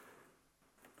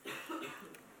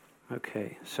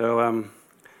 Okay, so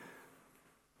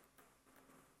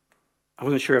I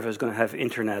wasn't sure if I was going to have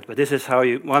internet, but this is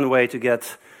one way to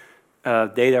get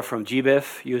data from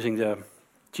GBIF using the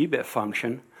GBIF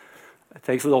function. It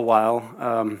takes a little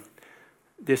while.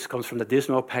 This comes from the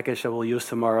Dismo package that we'll use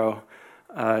tomorrow.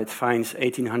 It finds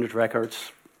 1,800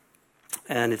 records,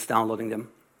 and it's downloading them.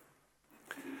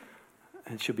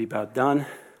 It should be about done.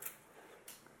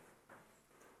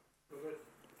 So you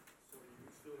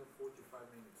still have 45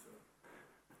 minutes.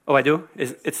 Oh, I do?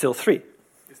 It's still 3.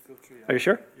 It's still 3. Are you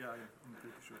sure? Yeah, I'm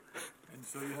pretty sure. And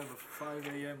so you have a 5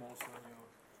 a.m. also on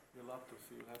your laptop,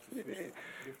 so you have to switch to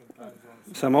different time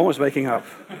zones. So I'm almost waking up.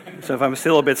 So if I'm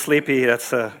still a bit sleepy,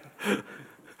 that's...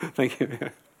 Thank you.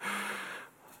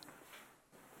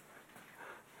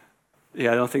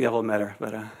 Yeah, I don't think that will matter.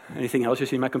 But anything else you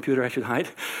see in my computer I should hide?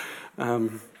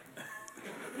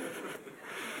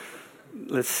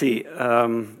 Let's see.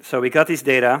 So we got these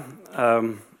data.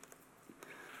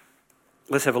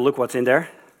 let's have a look what's in there.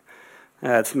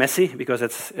 It's messy because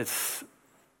it's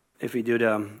if we do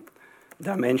the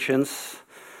dimensions,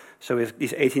 so we have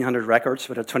these 1,800 records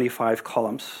with 25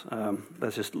 columns.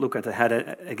 Let's just look at the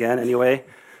head again anyway.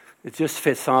 It just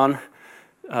fits on.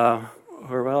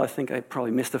 Well, I think I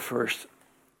probably missed the first.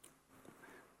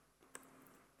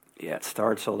 Yeah, it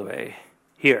starts all the way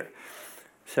here.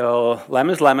 So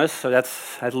Lemmes, so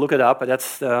that's, I had to look it up, but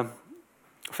that's the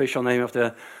official name of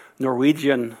the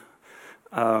Norwegian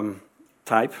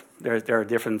type. There are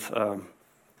different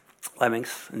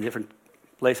lemmings in different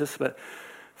places, but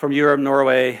from Europe,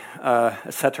 Norway,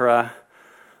 etc.,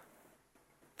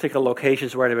 particular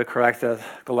locations where they were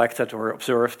collected or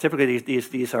observed. Typically,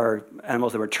 these are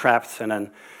animals that were trapped and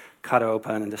then cut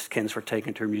open, and the skins were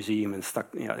taken to a museum and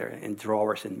stuck. They're in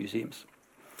drawers in museums.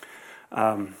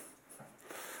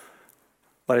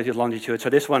 Latitude, longitude. So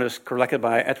this one was collected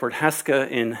by Edward Haske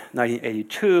in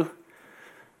 1982.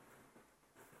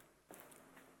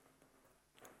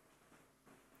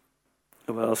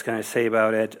 What else can I say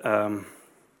about it?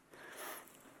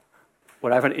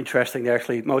 What I find interesting,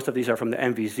 actually, most of these are from the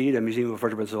MVZ, the Museum of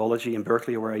Vertebrate Zoology in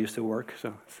Berkeley, where I used to work.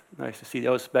 So it's nice to see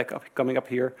those coming up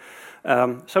here.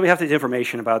 So we have this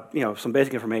information about, some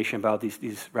basic information about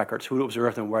these records, who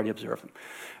observed them, where they observed them,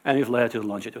 and we have latitude and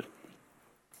longitude.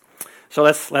 So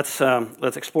let's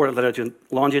explore the latitude and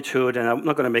longitude, and I'm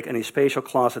not going to make any spatial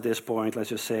class at this point. Let's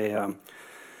just say,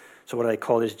 so what I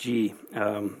call this G,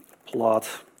 plot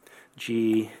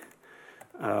G.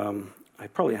 I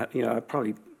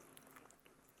probably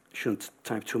shouldn't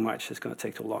type too much. It's going to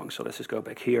take too long. So let's just go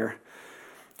back here.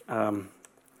 Here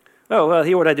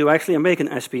what I do, actually, I make an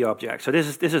SP object. So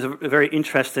this is a very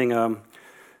interesting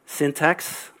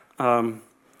syntax.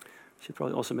 Should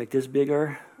probably also make this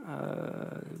bigger.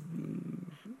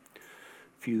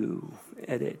 View,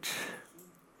 edit.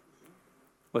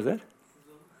 What's that?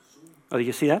 Oh, did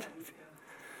you see that?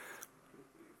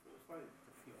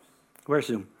 Where's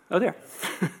zoom? Oh, there.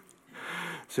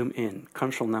 Zoom in.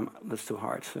 Control num. That's too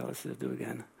hard, so let's just do it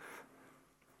again.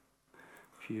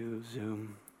 View,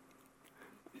 zoom.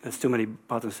 That's too many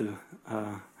buttons to.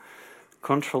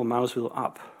 Control mouse wheel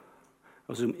up.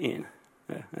 Or zoom in.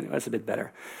 Yeah, anyway, that's a bit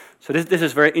better. So this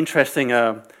is very interesting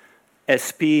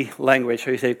SP language.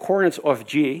 So you say coordinates of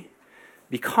G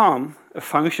become a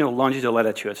function of longitude or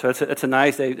latitude. So it's a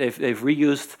nice. They've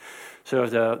reused sort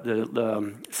of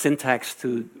the syntax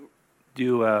to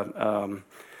do a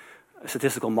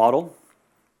statistical model.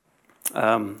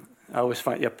 I always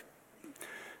find,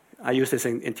 I use this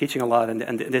in teaching a lot,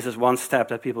 and this is one step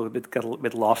that people get a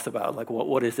bit lost about, like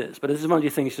what is this? But this is one of the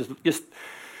things,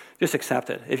 just accept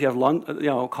it. If you have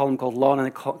a column called lon and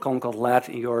a column called lat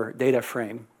in your data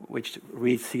frame, which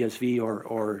reads CSV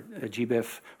or a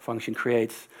GBIF function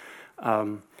creates,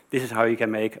 this is how you can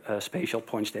make a spatial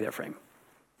points data frame.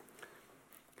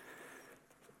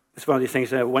 It's one of these things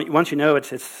that once you know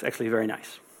it, it's actually very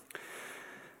nice.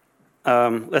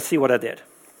 Let's see what I did.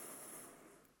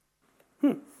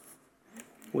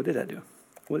 What did I do?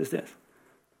 What is this?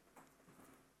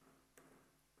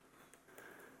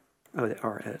 Oh, the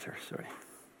R editor, sorry.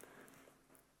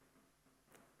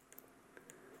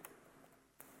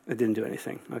 It didn't do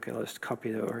anything. Okay, let's copy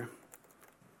it over.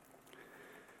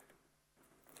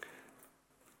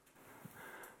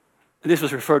 This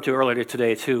was referred to earlier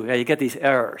today too. Yeah, you get these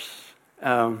errors.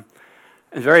 And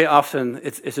very often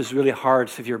it's just really hard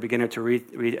if you're a beginner to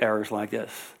read errors like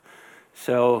this.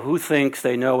 So who thinks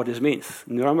they know what this means?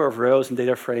 The number of rows in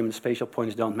data frame and spatial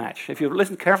points don't match. If you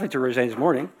listen carefully to Rosé this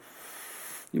morning,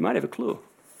 you might have a clue.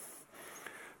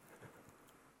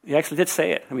 He actually did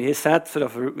say it. I mean, he said sort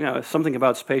of something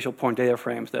about spatial point data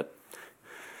frames that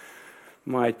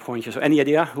might point you. So any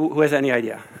idea? Who has any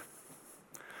idea?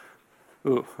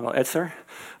 Ooh, well, Edser?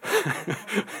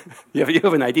 you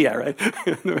have an idea, right?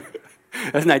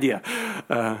 That's an idea.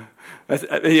 I'm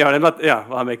not. Yeah,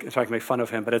 well, I'm trying to make fun of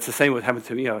him, but it's the same what happened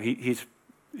to me.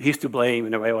 He's to blame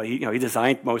in a way. Well, he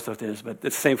designed most of this, but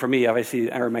it's the same for me. If I see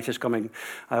error messages coming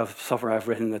out of software I've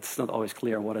written, it's not always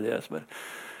clear what it is. But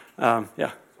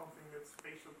yeah. Something with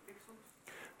spatial pixels.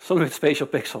 Something with spatial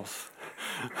pixels.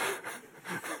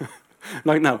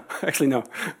 No, actually no.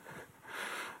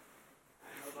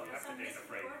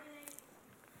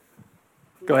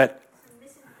 Go ahead.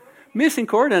 Missing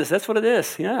coordinates, that's what it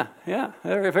is. Yeah,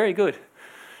 very, very good.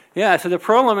 Yeah, so the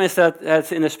problem is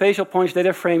that in a spatial points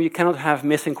data frame, you cannot have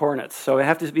missing coordinates. So we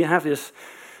have this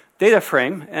data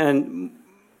frame, and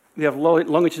we have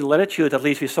longitude and latitude, at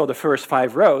least we saw the first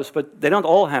 5 rows, but they don't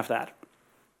all have that.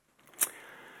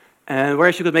 And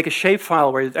whereas you could make a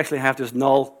shapefile where you actually have this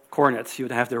null coordinates, you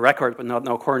would have the record but not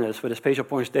no coordinates. With a spatial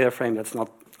points data frame, that's not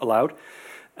allowed,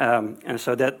 and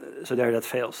so there that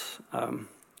fails.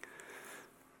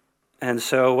 And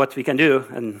so what we can do,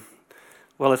 and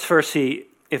well, let's first see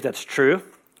if that's true.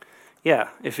 Yeah,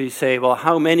 if we say, well,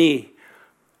 how many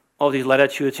of these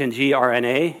latitudes in G are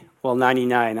NA? Well,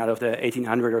 99 out of the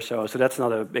 1800 or so. So that's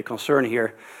not a big concern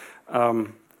here.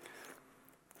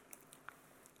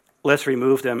 Let's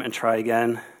remove them and try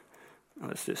again.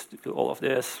 Let's just do all of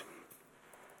this.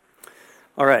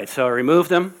 All right, so I remove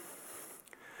them.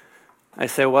 I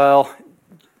say, well,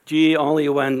 G only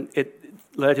when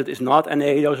latitude is not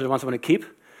NA, those are the ones I want to keep.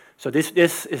 So this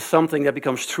is something that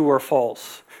becomes true or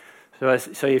false.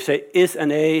 So you say, is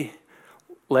NA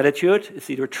latitude? It's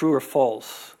either true or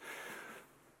false.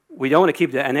 We don't want to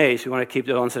keep the NAs, we want to keep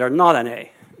the ones that are not NA.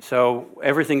 So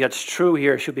everything that's true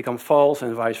here should become false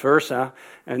and vice versa.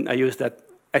 And I use that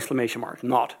exclamation mark,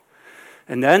 not.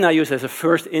 And then I use as a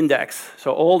first index,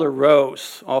 so all the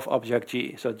rows of object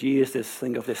G. So G is this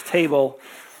thing of this table.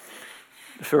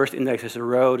 The first index is a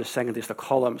row, the second is the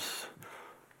columns.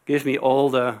 Gives me all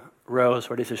the rows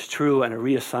where this is true, and I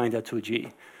reassign that to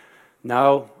G.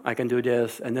 Now I can do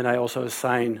this, and then I also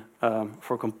assign,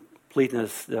 for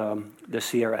completeness, the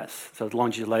CRS, so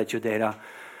longitude, latitude data.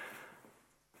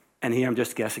 And here I'm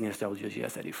just guessing it's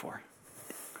WGS84.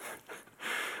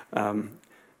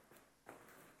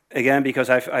 Again, because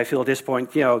I feel at this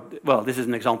point, well, this is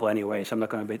an example anyway, so I'm not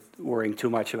going to be worrying too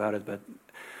much about it, but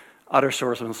other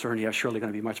sources of uncertainty are surely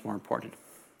going to be much more important.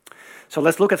 So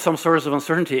let's look at some sources of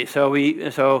uncertainty. Well,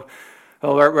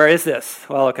 where is this?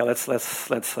 Well, okay, let's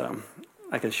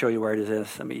I can show you where it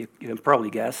is. I mean, you can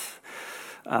probably guess.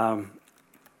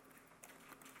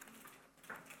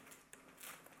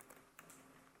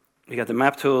 We got the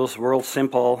map tools, world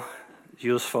simple,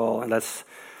 useful, and that's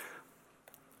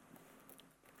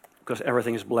because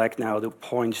everything is black now. The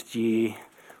points G,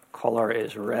 color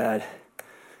is red.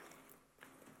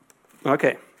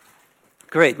 Okay,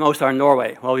 great. Most are in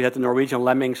Norway. Well, we had the Norwegian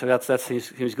lemming, so that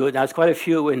seems good. Now, it's quite a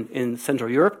few in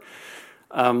Central Europe.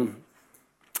 I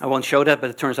won't show that,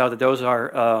 but it turns out that those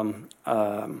are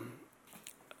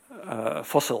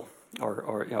fossil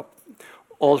or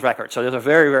old records. So those are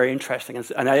very, very interesting.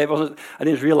 And I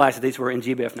didn't realize that these were in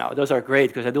GBIF now. Those are great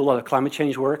because I do a lot of climate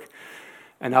change work.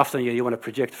 And often you want to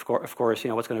predict, of course,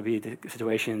 what's going to be the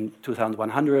situation in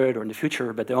 2100 or in the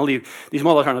future. But these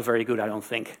models are not very good, I don't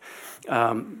think.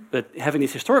 But having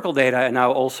these historical data and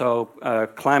now also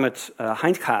climate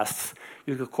hindcasts,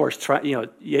 you can, of course, try.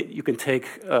 You can take,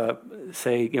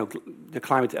 say, the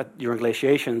climate during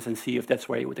glaciations and see if that's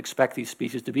where you would expect these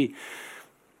species to be.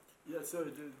 Yeah, so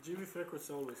the GBIF records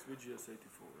are always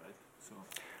VGS84, right? So.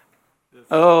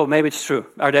 Oh, maybe it's true.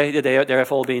 Are they? They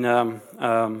have all been.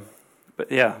 But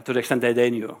yeah, to the extent that they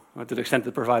knew, or to the extent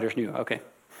the providers knew. Okay,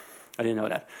 I didn't know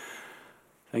that.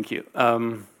 Thank you.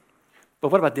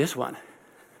 But what about this one?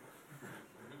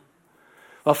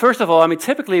 Well, first of all, I mean,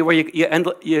 typically where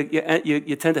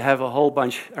you tend to have a whole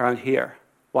bunch around here.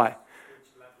 Why?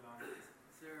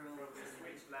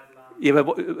 Yeah,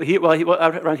 but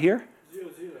around here?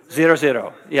 0,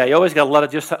 0. Yeah, you always got a lot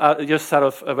of just out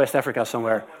of West Africa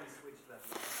somewhere.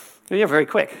 You're very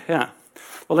quick. Yeah.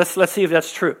 Well, let's see if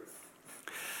that's true.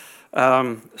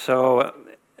 And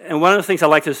one of the things I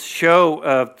like to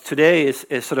show today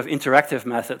is sort of interactive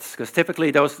methods, because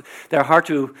typically they're hard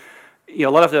to, a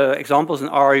lot of the examples in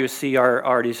R you see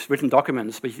are these written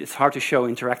documents, but it's hard to show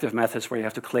interactive methods where you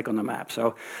have to click on the map.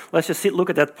 So let's just look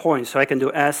at that point. So I can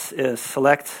do S is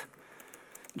select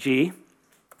G,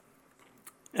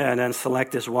 and then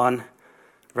select this one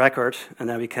record, and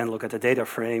then we can look at the data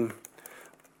frame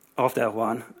of that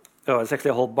one. Oh, it's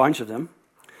actually a whole bunch of them,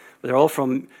 but they're all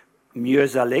from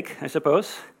Mjøsalik, I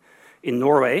suppose, in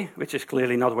Norway, which is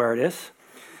clearly not where it is.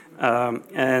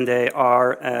 And they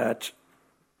are at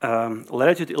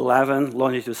latitude 11,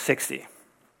 longitude 60.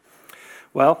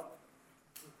 Well,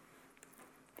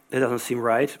 that doesn't seem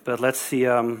right, but let's see.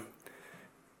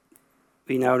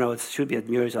 We now know it should be at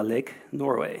Mjøsalik,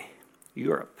 Norway,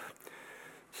 Europe.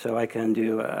 So I can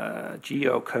do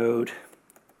geocode.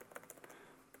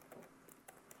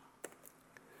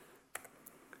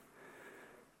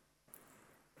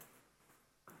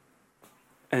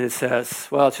 And it says,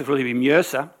 well, it should really be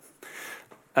Mjøsa,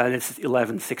 and it's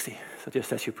 1160. So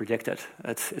just as you predicted,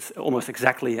 it's almost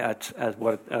exactly at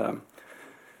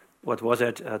what was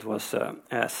it? It was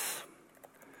S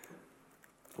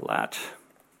lat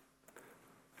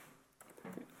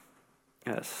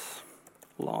S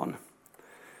lon.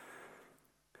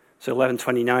 So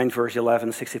 1129 versus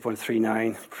 11,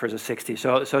 60.39 versus 60.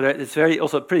 So that it's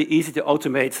also pretty easy to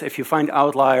automate. If you find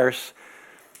outliers,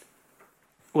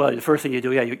 well, the first thing you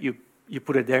do, yeah, you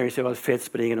put it there, you say, well, it fits,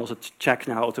 but you can also check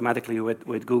now automatically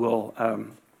with Google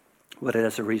whether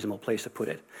that's a reasonable place to put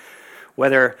it.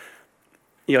 Whether,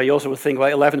 you also would think, well,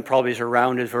 11 probably is a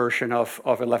rounded version of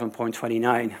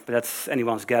 11.29, but that's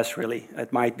anyone's guess, really.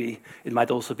 It might be. It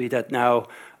might also be that now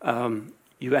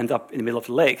you end up in the middle of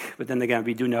the lake, but then again,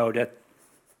 we do know that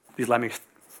these lemmings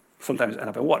sometimes end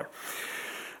up in water,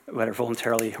 whether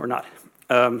voluntarily or not.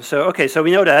 So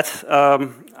we know that.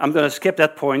 I'm going to skip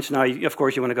that point. Now, of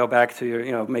course, you want to go back to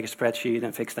your, make a spreadsheet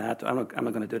and fix that. I'm not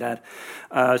going to do that.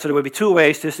 So there would be two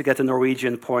ways just to get the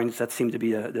Norwegian points that seem to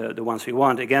be the ones we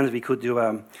want. Again, we could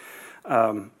do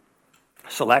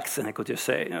selects, and I could just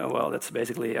say, well, that's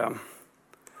basically, I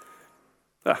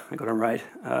got them right.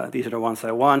 These are the ones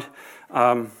I want.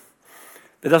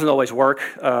 It doesn't always work.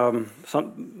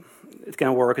 It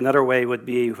can work. Another way would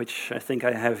be, which I think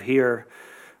I have here.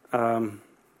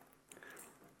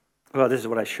 Well, this is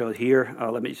what I showed here.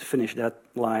 Let me just finish that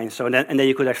line. So, and then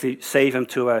you could actually save them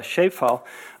to a shapefile,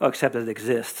 except that it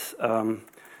exists.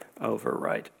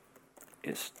 Override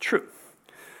is true.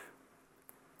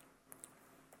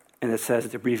 And it says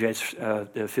it abbreviates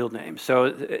the field name. So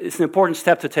it's an important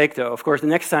step to take, though. Of course, the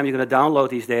next time you're going to download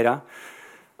these data,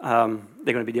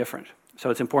 they're going to be different. So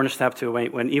it's an important step to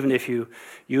when even if you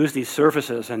use these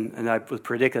services, and I would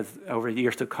predict that over the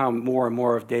years to come, more and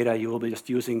more of data you will be just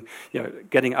using,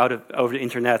 getting over the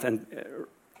internet and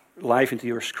live into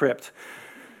your script.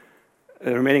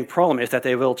 The remaining problem is that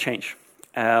they will change.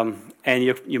 And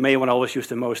you may want to always use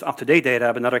the most up-to-date data,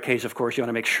 but in another case, of course, you want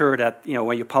to make sure that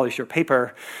when you publish your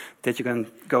paper, that you can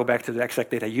go back to the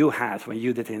exact data you had when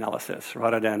you did the analysis,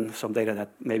 rather than some data that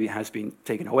maybe has been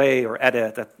taken away or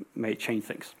added that may change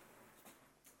things.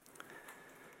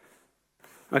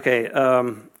 Okay,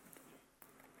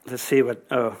 let's see what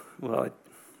I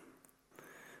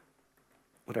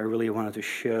really wanted to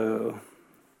show.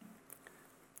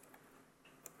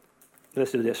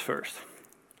 Let's do this first.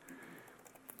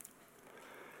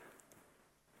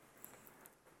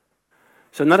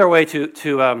 So another way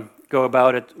to go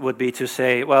about it would be to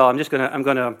say, well, I'm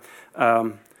going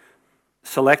to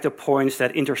select the points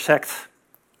that intersect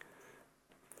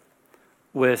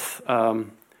with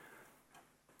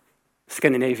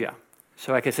Scandinavia.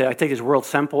 So I can say I take this world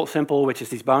simple, which is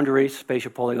these boundaries, spatial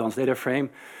polygons data frame.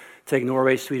 Take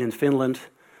Norway, Sweden, Finland,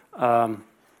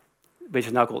 which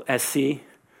is now called SC.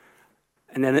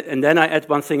 And then I add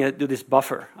one thing, I do this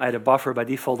buffer. I add a buffer by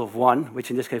default of 1,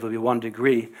 which in this case will be 1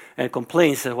 degree. And it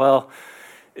complains that, well,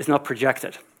 it's not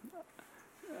projected.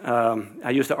 I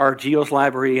use the ArcGeos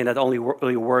library, and that only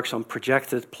really works on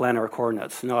projected planar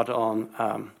coordinates, not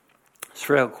on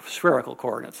spherical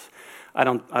coordinates. I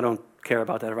don't care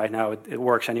about that right now. It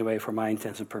works anyway for my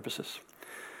intents and purposes.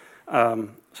 So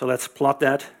let's plot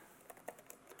that.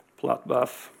 Plot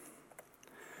buff.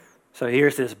 So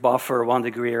here's this buffer 1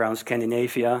 degree around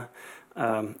Scandinavia.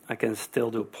 I can still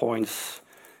do points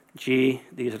G.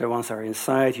 These are the ones that are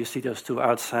inside. You see those two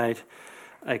outside.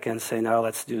 I can say now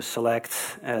let's do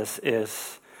select as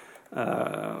is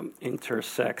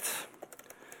intersect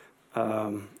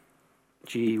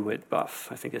G with buff.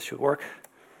 I think this should work.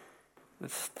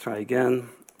 Let's try again.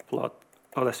 Plot.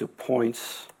 Let's do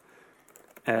points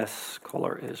as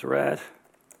color is red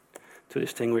to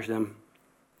distinguish them.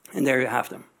 And there you have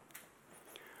them.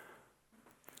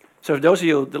 So those of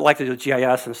you that like to do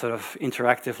GIS and sort of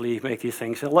interactively make these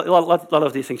things, a lot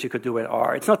of these things you could do with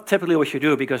R. It's not typically what you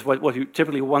do, because what you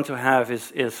typically want to have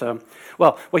is I'm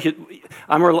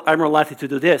more likely to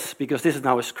do this because this is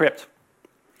now a script.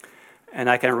 And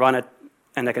I can run it,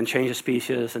 and I can change the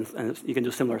species, and you can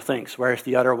do similar things. Whereas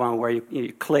the other one where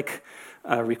you click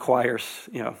requires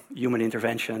human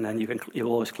intervention, and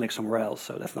you'll always click somewhere else.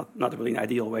 So that's not really an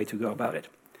ideal way to go about it.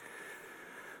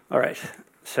 All right.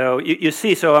 So you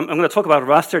see, so I'm going to talk about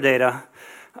raster data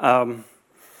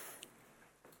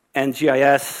and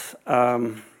GIS.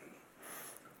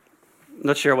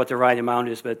 Not sure what the right amount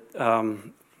is, but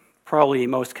probably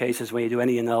in most cases when you do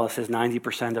any analysis,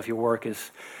 90% of your work is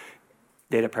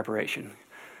data preparation.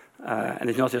 And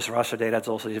it's not just raster data, it's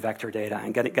also this vector data.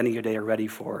 And getting your data ready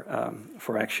for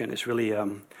action is really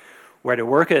where the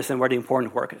work is and where the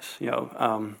important work is.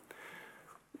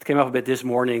 It came up a bit this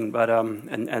morning, but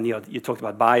you talked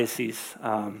about biases,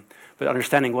 but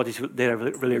understanding what these data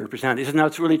really represent. Is it now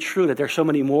it's really true that there's so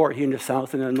many more here in the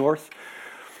south and in the north,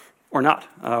 or not?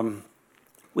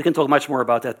 We can talk much more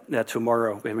about that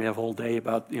tomorrow. We may have a whole day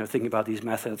about thinking about these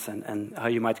methods and how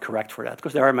you might correct for that,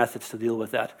 because there are methods to deal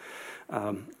with that.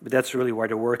 But that's really where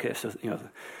the work is. So,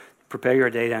 prepare your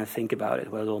data and think about it,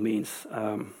 what it all means.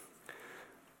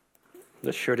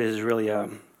 Not sure this is really, let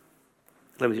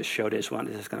me just show this one,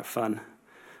 this is kind of fun.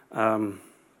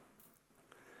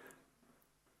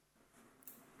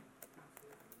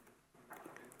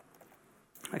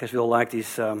 I guess we all like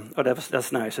these,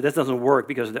 that's nice. So this doesn't work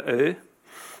because of the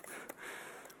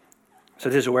So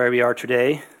this is where we are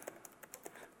today.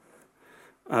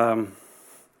 Not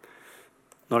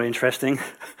interesting.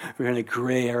 We're in a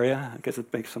gray area. I guess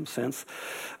it makes some sense.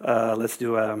 Let's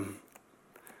do.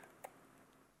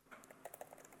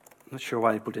 Not sure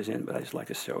why I put this in, but I just like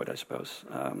to show it, I suppose.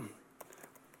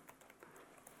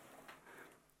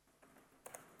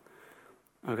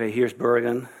 Okay, here's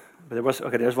Bergen. But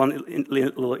there's one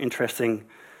little interesting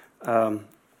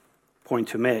point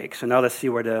to make. So now let's see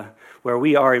where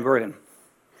we are in Bergen.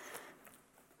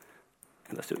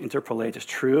 And let's do interpolate as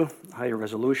true, higher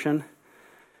resolution.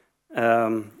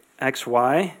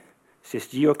 XY is this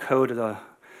geocode of the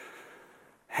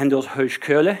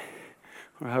Handelshöchschule,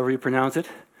 or however you pronounce it.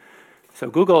 So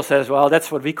Google says, well, that's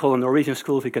what we call a Norwegian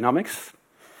School of Economics.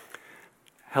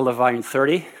 Helleveien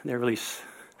 30, they're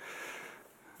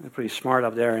pretty smart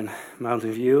up there in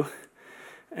Mountain View.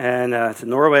 And it's in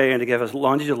Norway, and they give us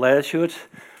longitude, latitude,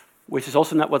 which is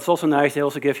also what's also nice, they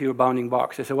also give you a bounding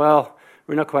box. They say, well,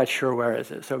 we're not quite sure where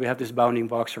it is, so we have this bounding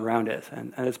box around it,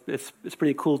 and it's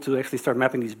pretty cool to actually start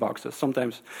mapping these boxes.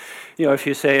 Sometimes, if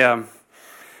you say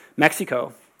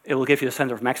Mexico, it will give you the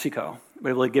center of Mexico,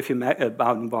 but it will give you a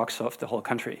bounding box of the whole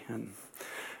country. And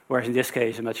whereas in this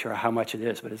case, I'm not sure how much it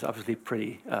is, but it's obviously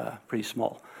pretty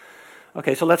small.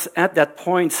 Okay, so let's add that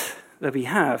point that we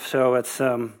have. So it's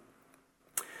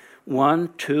 1,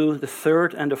 2, the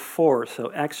third, and the fourth. So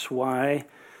x, y,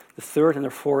 the third and the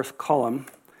fourth column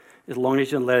is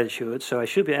longitude and latitude. So I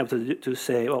should be able to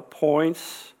say, well,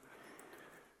 points,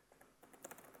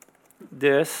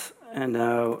 this, and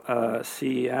now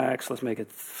CX, let's make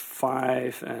it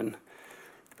 5, and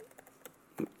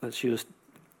let's use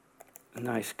a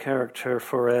nice character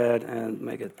for it and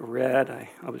make it red. I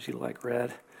obviously like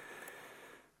red.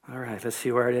 All right, let's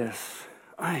see where it is.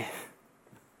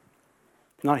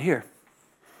 Not here.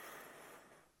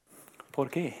 ¿Por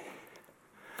qué?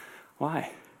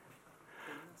 Why?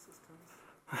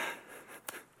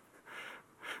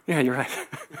 Yeah, you're right.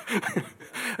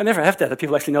 I never have that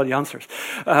people actually know the answers.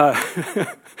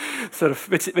 Sort of,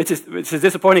 which is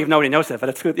disappointing if nobody knows that, but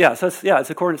it's good. Yeah, so it's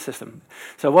a coordinate system.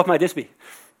 So what might this be?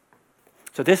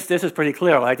 So this is pretty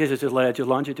clear. Like this is just latitude,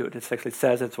 longitude. It actually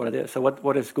says it's what it is. So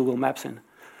what is Google Maps in?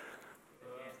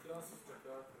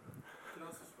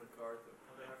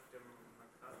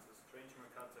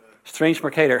 Strange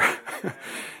Mercator.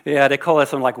 Yeah, they call it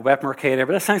something like Web Mercator,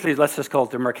 but essentially let's just call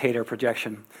it the Mercator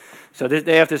projection. So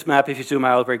they have this map, if you zoom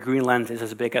out, where Greenland is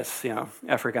as big as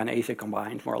Africa and Asia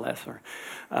combined, more or less.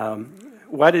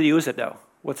 Why do they use it, though?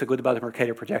 What's so good about the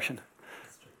Mercator projection?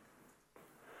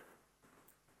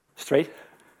 Straight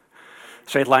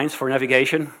lines for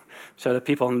navigation, so that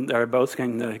people on their boats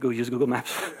can use Google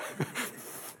Maps.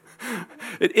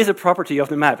 It is a property of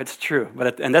the map, it's true.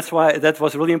 And that's why that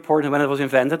was really important when it was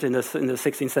invented in the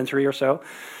 16th century or so,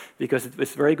 because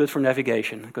it's very good for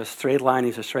navigation, because straight line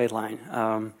is a straight line.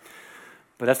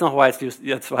 But that's not why it's used,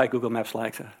 that's why Google Maps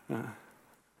likes it.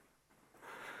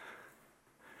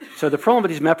 So the problem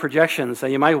with these map projections,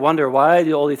 and you might wonder why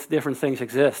do all these different things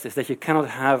exist, is that you cannot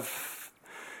have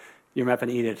your map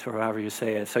and eat it, or however you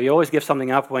say it. So you always give something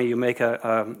up when you make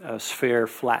a sphere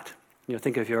flat.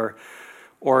 Think of your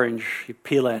orange, you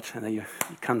peel it, and then you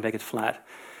can't make it flat.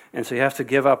 And so you have to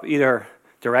give up either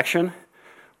direction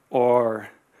or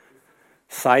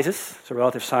sizes, so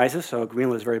relative sizes. So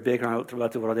Greenland is very big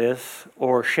relative to what it is,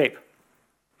 or shape.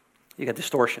 You get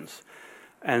distortions.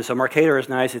 And so Mercator is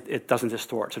nice, it doesn't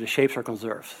distort, so the shapes are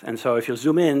conserved. And so if you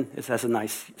zoom in, it has a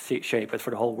nice shape, but for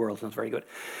the whole world it's not very good.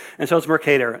 And so it's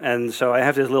Mercator, and so I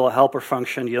have this little helper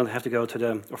function. You don't have to go to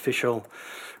the official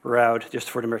route just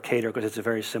for the Mercator, because it's a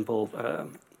very simple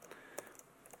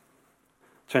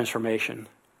transformation.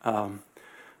 But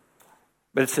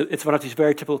it's one of these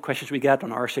very typical questions we get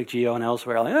on RSec Geo and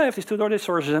elsewhere. Like, I have these two data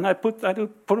sources, and I put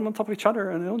them on top of each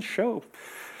other, and they don't show.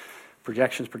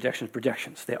 Projections.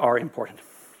 They are important.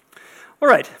 All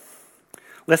right,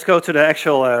 let's go to the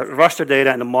actual raster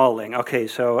data and the modeling. Okay,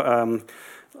 so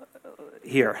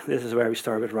here, this is where we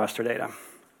start with raster data.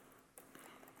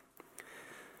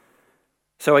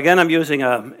 So again, I'm using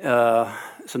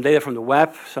some data from the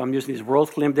web. So I'm using these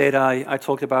WorldClim data I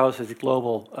talked about, so the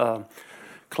global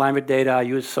climate data. I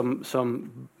use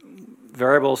some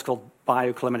variables called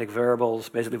bioclimatic variables.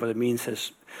 Basically what it means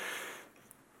is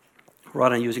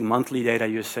Rather than using monthly data,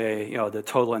 you say, the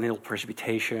total annual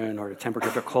precipitation or the temperature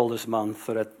of the coldest month,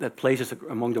 so that places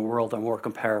among the world are more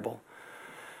comparable.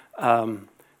 And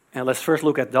let's first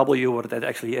look at W, what that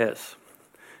actually is.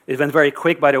 It went very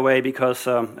quick, by the way, because,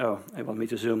 I want me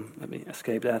to zoom. Let me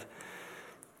escape that.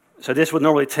 So this would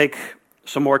normally take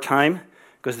some more time,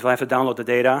 because if I have to download the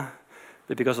data,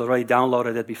 but because I already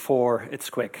downloaded it before, it's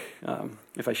quick.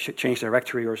 If I change the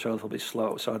directory or so, it will be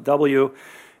slow. So W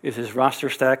is this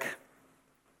raster stack.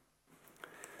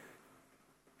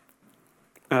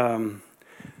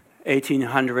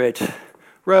 1,800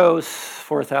 rows,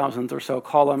 4,000 or so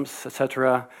columns,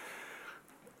 etc.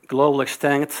 Global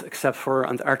extent, except for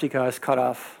Antarctica, is cut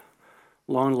off.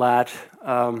 Long lat,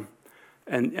 and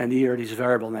here are these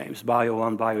variable names: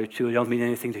 Bio1, Bio2. They don't mean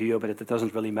anything to you, but it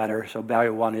doesn't really matter. So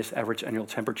Bio1 is average annual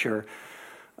temperature,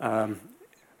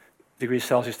 degrees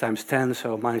Celsius times 10,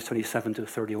 so minus 27 to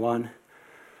 31.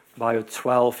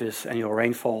 Bio12 is annual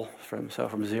rainfall, from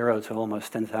 0 to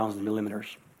almost 10,000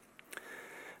 millimeters.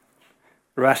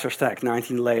 Raster stack,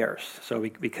 19 layers. So we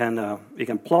can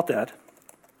plot that.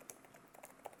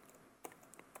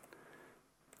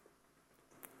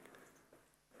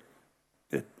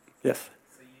 Yes.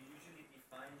 So you usually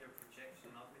define your projection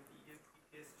not with the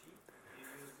ESG. You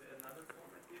use another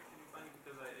format here to define it,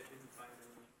 because I didn't find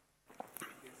any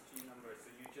ESG numbers.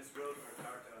 So you just wrote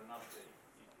Antarctica, not the.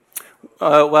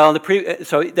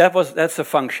 So that's a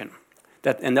function.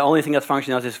 And the only thing that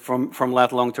function is from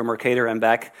lat long to Mercator and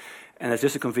back, and it's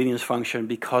just a convenience function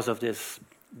because of this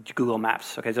Google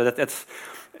Maps. Okay, so that's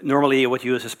normally you would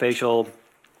use a spatial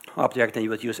object, and you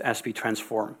would use SP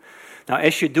transform. Now,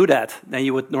 as you do that, then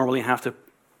you would normally have to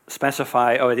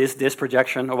specify, it is this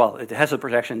projection, or well, it has a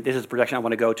projection, this is the projection I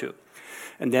want to go to.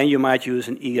 And then you might use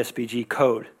an ESPG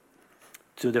code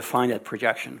to define that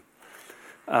projection.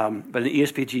 But an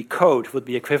ESPG code would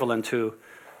be equivalent to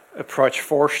a proj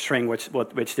 4 string, which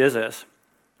this is.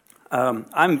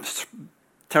 I'm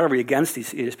terribly against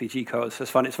these ESPG codes.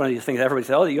 It's one of these things everybody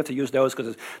says, you have to use those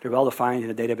because they're well defined in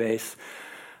the database.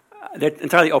 They're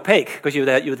entirely opaque, because you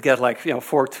would get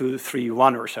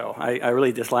 4231 or so. I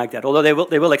really dislike that, although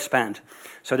they will expand.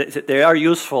 So they are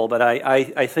useful, but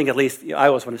I think at least I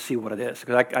always want to see what it is,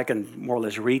 because I can more or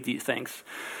less read these things,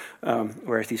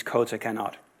 whereas these codes I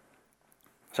cannot.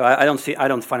 So I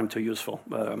don't find them too useful.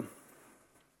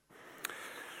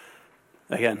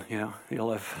 Again, we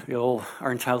all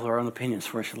are entitled to our own opinions,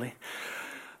 fortunately.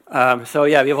 So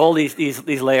we have all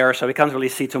these layers, so we can't really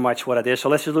see too much what it is. So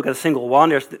let's just look at a single one.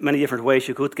 There's many different ways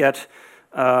you could get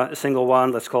a single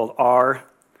one. Let's call it R.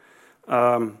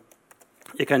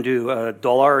 You can do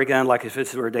dollar again, like if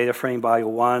it's a data frame by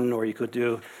 1, or you could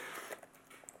do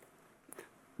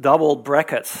double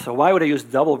brackets. So why would I use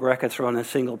double brackets rather than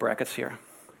single brackets here?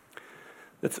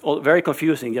 It's very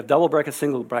confusing. You have double brackets,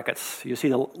 single brackets. You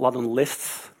see a lot on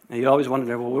lists, and you always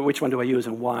wonder, well, which one do I use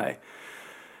and why?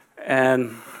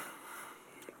 And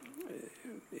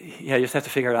you just have to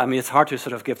figure it out. I mean, it's hard to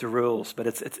sort of give the rules, but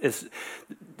it's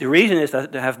the reason is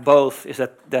that to have both is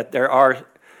that there are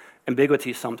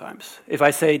ambiguities sometimes. If I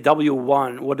say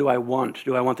W1, what do I want?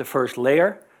 Do I want the first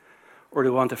layer, or do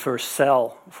I want the first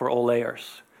cell for all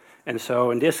layers? And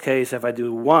so in this case, if I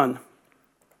do 1,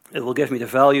 it will give me the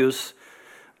values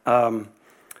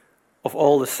of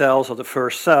all the cells of the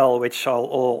first cell, which are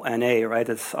all NA, right?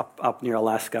 It's up near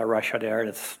Alaska, Russia there.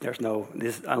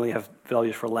 I only have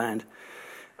values for land.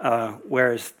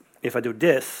 Whereas if I do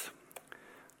this,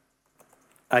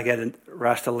 I get a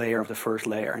raster layer of the first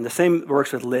layer. And the same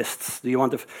works with lists.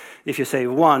 If you say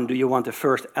 1, do you want the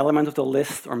first element of the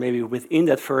list, or maybe within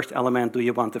that first element, do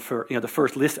you want the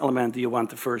first list element, do you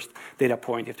want the first data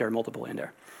point if there are multiple in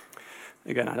there?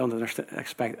 Again, I don't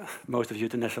expect most of you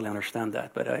to necessarily understand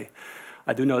that, but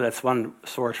I do know that's one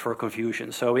source for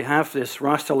confusion. So we have this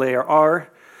raster layer R.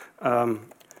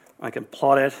 I can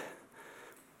plot it.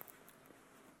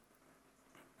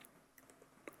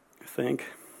 I think.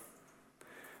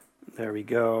 There we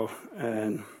go.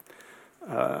 And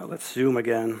let's zoom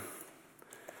again.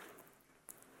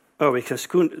 Oh, we can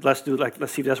let's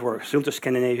see if this works. Zoom to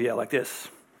Scandinavia like this.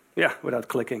 Yeah, without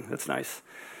clicking. That's nice.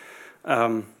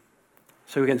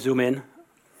 So we can zoom in,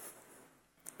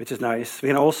 which is nice. We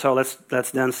can also,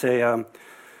 let's then say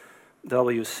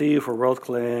WC for world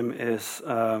claim is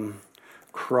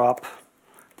crop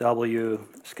W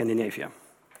Scandinavia.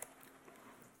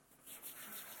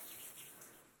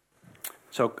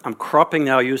 So I'm cropping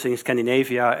now using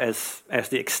Scandinavia as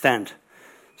the extent.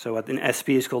 So what in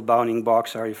SP is called bounding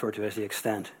box, I refer to as the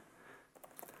extent.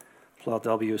 Plot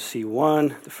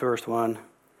WC1, the first one.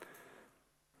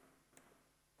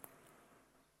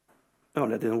 Oh,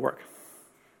 that didn't work.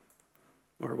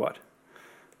 Or what?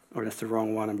 Or that's the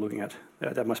wrong one I'm looking at.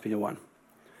 That must be the one.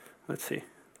 Let's see.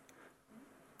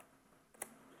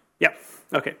 Yeah,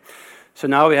 okay. So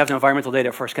now we have the environmental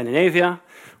data for Scandinavia.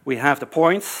 We have the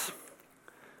points.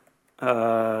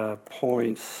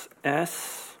 Points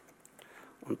S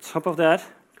on top of that.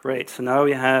 Great. So now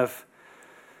we have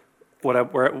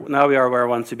now we are where I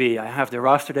want to be. I have the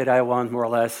raster data I want, more or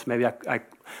less. Maybe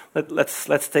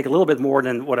let's take a little bit more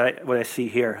than what I see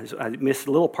here. I missed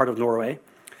a little part of Norway.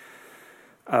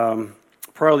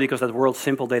 Probably because that World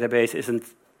Simple database isn't,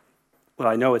 well,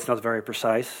 I know it's not very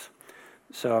precise.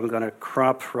 So I'm going to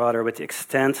crop rather with the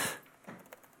extent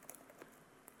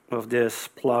of this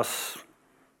plus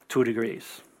 2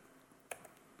 degrees.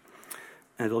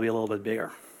 And it'll be a little bit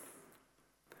bigger.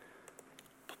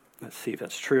 Let's see if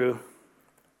that's true.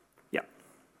 Yeah.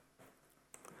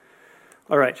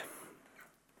 All right.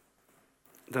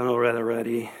 Done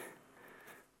already.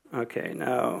 Okay,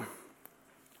 now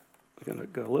I'm going to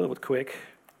go a little bit quick.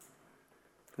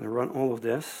 I'm going to run all of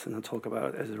this and then talk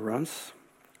about it as it runs.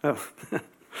 Oh,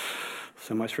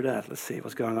 so much for that. Let's see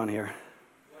what's going on here.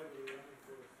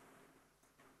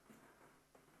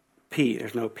 P,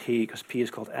 there's no P because P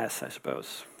is called S, I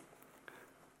suppose.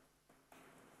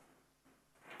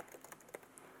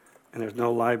 And there's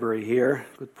no library here.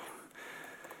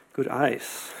 Good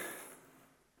eyes.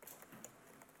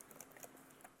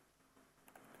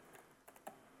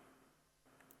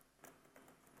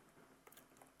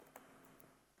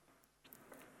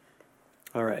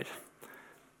 All right.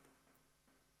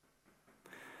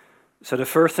 So the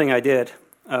first thing I did,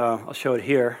 I'll show it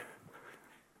here.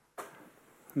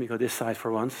 Let me go this side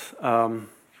for once.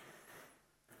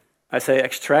 I say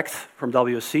extract from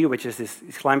WC, which is this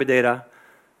climate data,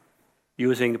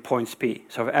 using the points P.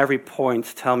 So for every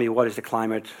point, tell me what is the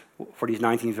climate for these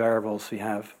 19 variables we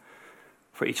have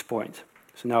for each point.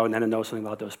 So now and then I know something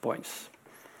about those points.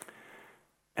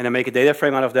 And I make a data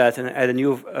frame out of that and add a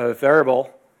new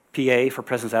variable, PA, for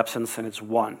presence absence, and it's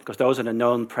 1, because those are the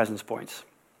known presence points.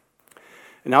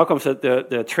 And now comes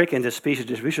the trick in this species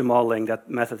distribution modeling, that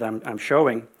method I'm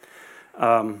showing.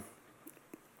 I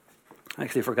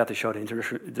actually forgot to show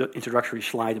the introductory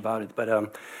slide about it.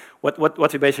 But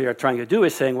what we basically are trying to do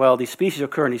is saying, well, these species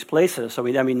occur in these places, so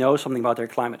we know something about their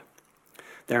climate,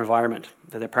 their environment,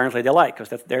 that apparently they like,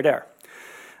 because they're there.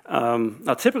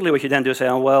 Now, typically what you then do is say,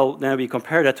 oh, well, then we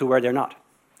compare that to where they're not,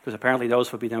 because apparently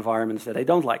those would be the environments that they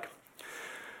don't like.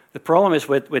 The problem is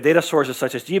with data sources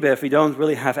such as GBIF, we don't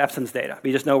really have absence data.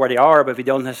 We just know where they are, but we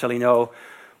don't necessarily know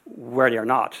where they are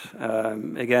not.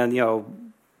 Again,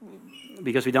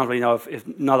 because we don't really know if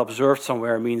not observed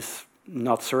somewhere means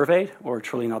not surveyed or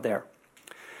truly not there.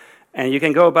 And you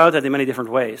can go about that in many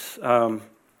different ways. And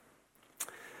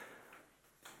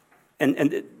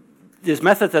this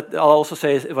method that I'll also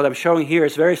say is what I'm showing here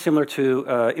is very similar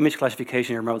to image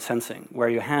classification in remote sensing, where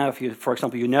you have, for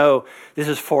example, this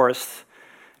is forest.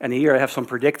 And here I have some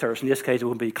predictors. In this case, it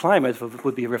would be climate, it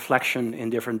would be reflection in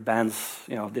different bands,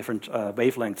 different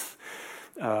wavelengths,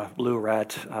 blue,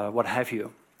 red, what have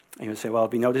you. And you would say, well,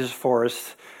 we know this is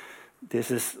forest, this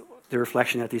is the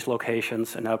reflection at these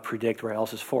locations, and now predict where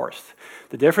else is forest.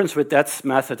 The difference with that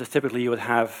method is typically you would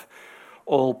have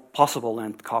all possible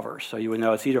land covers. So you would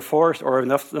know it's either forest, or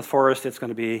if it's not forest, it's going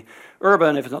to be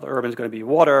urban. If it's not urban, it's going to be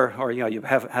water, or you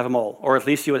have them all. Or at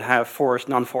least you would have forest,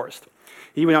 non-forest.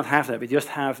 Here we don't have that. We just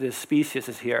have this species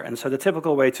is here. And so the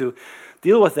typical way to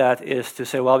deal with that is to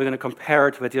say, well, we're going to compare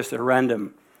it with just a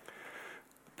random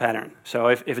pattern. So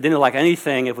if it didn't like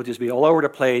anything, it would just be all over the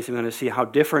place. We're going to see how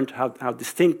different, how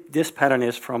distinct this pattern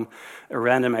is from a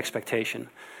random expectation.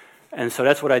 And so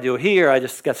that's what I do here. I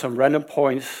just get some random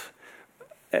points.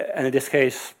 And in this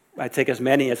case, I take as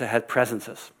many as I had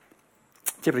presences.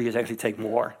 Typically, you actually take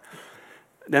more.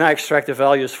 Then I extract the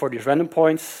values for these random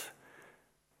points.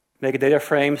 Make a data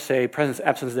frame, say presence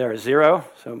absence there is 0,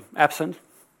 so absent.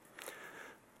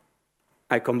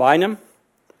 I combine them.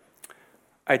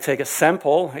 I take a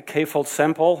sample, a k-fold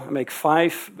sample, I make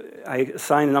 5, I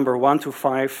assign the number 1 to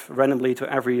 5 randomly to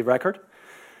every record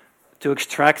to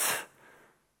extract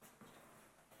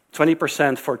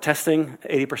 20% for testing,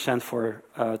 80% for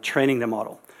training the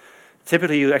model.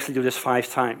 Typically, you actually do this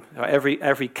 5 times.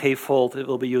 Every k-fold it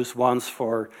will be used once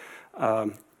for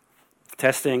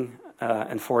testing,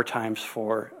 and 4 times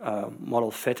for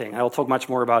model fitting. I will talk much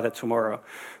more about that tomorrow,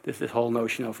 this whole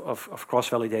notion of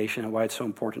cross-validation and why it's so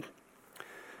important.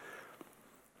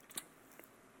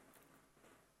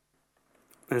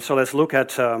 And so let's look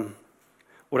at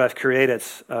what I've created.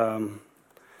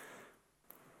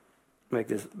 Make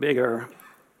this bigger,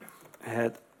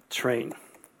 head train.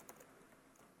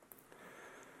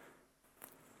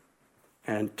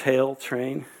 And tail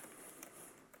train.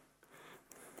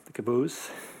 caboose.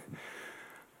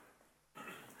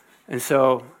 And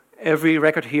so every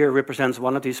record here represents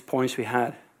one of these points we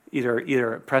had,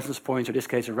 either a presence point, or in this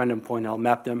case a random point. I'll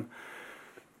map them.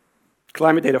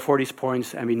 Climate data for these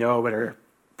points, and we know whether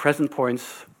present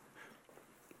points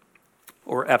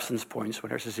or absence points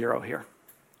when there's a 0 here.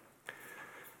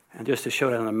 And just to show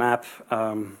that on the map,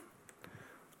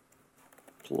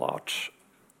 plot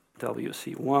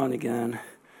WC1 again,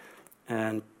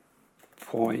 and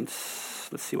points,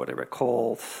 let's see what they were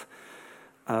called,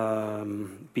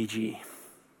 BG.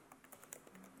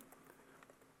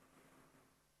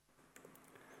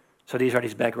 So these are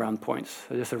these background points,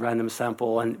 so just a random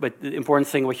sample. But the important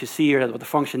thing, what you see here, that what the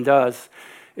function does,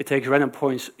 it takes random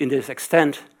points in this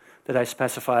extent that I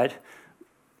specified,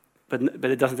 but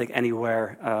it doesn't take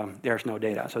anywhere there's no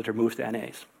data, so it removes the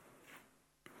NAs.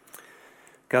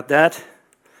 Got that?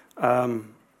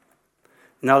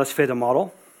 Now let's fit a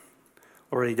model.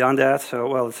 Already done that, so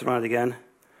well, let's run it again.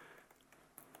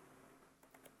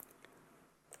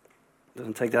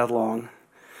 Doesn't take that long.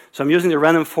 So I'm using the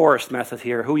random forest method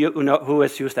here. Who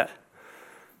has used that?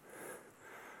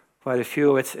 Quite a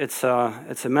few. It's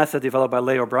a method developed by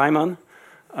Leo Breiman,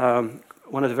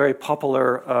 one of the very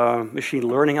popular machine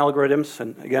learning algorithms.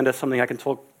 And again, that's something I can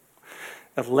talk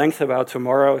at length about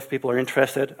tomorrow if people are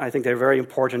interested. I think they're very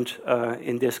important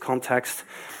in this context.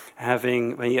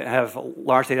 When you have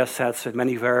large data sets with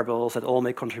many variables that all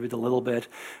may contribute a little bit,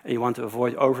 and you want to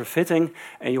avoid overfitting,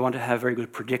 and you want to have very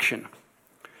good prediction.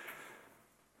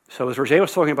 So as Roger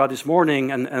was talking about this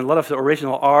morning, and a lot of the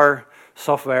original R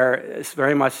software is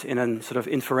very much in a sort of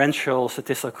inferential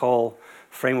statistical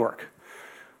framework.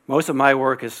 Most of my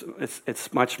work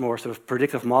it's much more sort of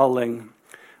predictive modeling,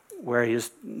 where you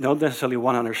don't necessarily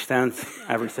want to understand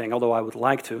everything, although I would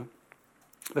like to.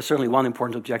 But certainly one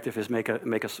important objective is make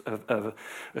a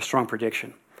strong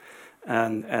prediction.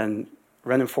 And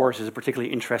random forest is a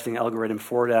particularly interesting algorithm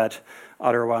for that.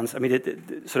 Other ones, I mean,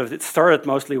 it started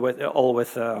mostly with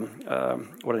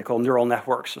what they call neural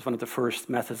networks. It's one of the first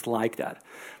methods like that,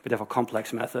 but they have a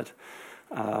complex method.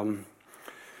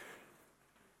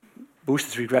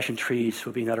 Boosted regression trees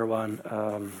would be another one.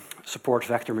 Support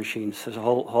vector machines. There's a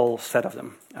whole set of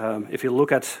them. If you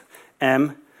look at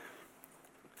M,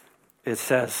 it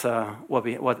says how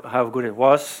good it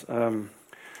was.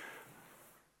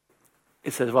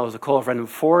 It says, well, it was a call of random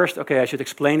forest. Okay, I should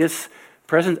explain this.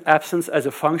 Present absence as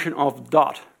a function of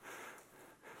dot.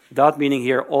 Dot meaning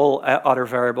here all other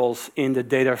variables in the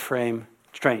data frame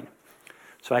train.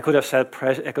 So I could have said,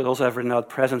 I could also have written out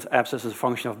present absence as a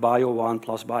function of bio1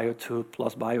 plus bio2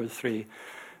 plus bio3,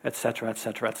 etc.,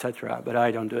 etc., etc. But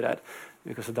I don't do that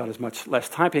because the dot is much less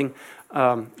typing.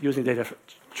 Using data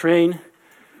train,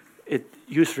 it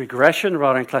used regression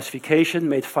rather than classification,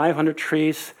 made 500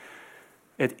 trees.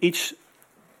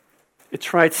 It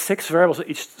tried 6 variables at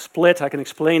each split. I can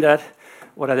explain that,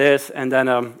 what it is, and then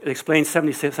it explains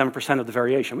 77% of the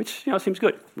variation, which seems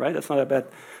good, right? That's not a bad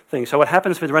thing. So what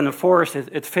happens with random forest is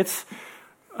it fits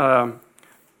something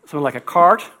like a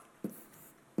card,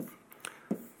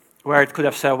 where it could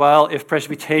have said, well, if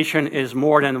precipitation is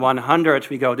more than 100,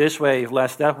 we go this way, if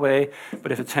less that way,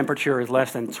 but if the temperature is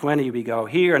less than 20, we go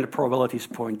here, and the probability is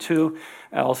 0.2,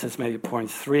 else it's maybe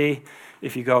 0.3.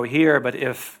 If you go here, but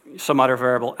if some other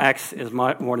variable x is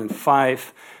more than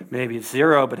 5, maybe it's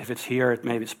 0, but if it's here,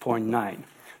 maybe it's 0.9.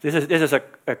 This is a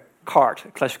card,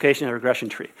 a classification and regression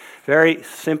tree. Very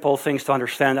simple things to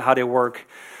understand how they work.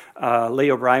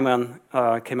 Leo Breiman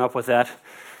came up with that.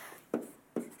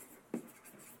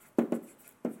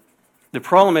 The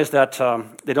problem is that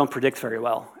they don't predict very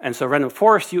well. And so random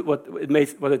forest, what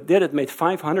it did, it made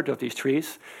 500 of these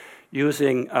trees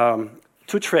using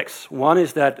 2 tricks. One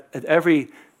is that at every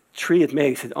tree it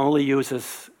makes, it only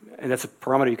uses, and that's a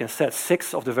parameter you can set,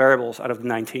 6 of the variables out of the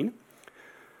 19.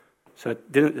 So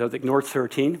it ignored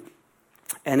 13.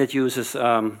 And it uses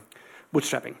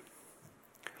bootstrapping.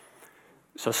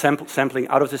 So sampling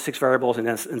out of the 6 variables and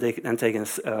then taking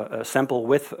a sample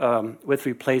with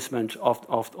replacement of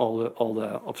all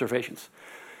the observations.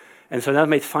 And so that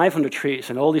made 500 trees,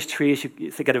 and all these trees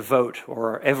you get a vote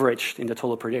or averaged in the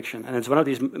total prediction. And it's one of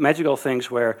these magical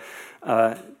things where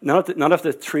none of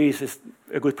the trees is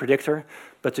a good predictor,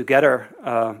 but together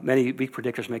many weak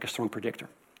predictors make a strong predictor.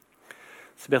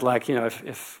 It's a bit like,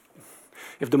 if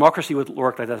democracy would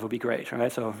work like that, it would be great,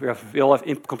 right? So we all have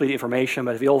incomplete information,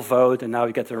 but if we all vote, and now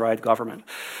we get the right government.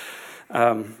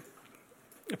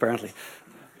 Apparently.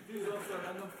 It is also a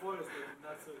random forest, but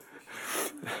not so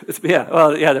efficient.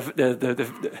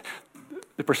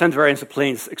 The percent variance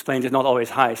explained is not always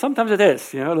high. Sometimes it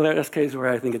is. There's cases where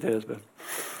I think it is, but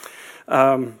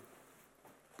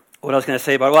what I was going to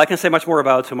say about, well, I can say much more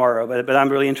about it tomorrow, but I'm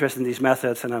really interested in these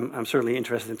methods, and I'm certainly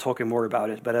interested in talking more about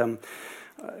it. But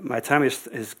my time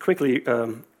is quickly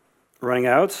running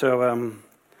out, so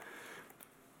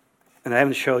and I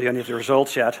haven't showed you any of the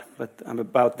results yet, but I'm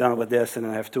about done with this, and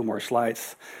I have 2 more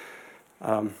slides.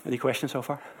 Any questions so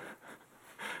far?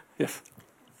 Yes.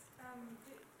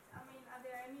 Are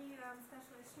there any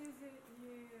special issues you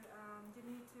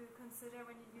need to consider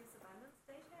when you use abundance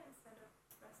data instead of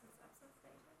presence absence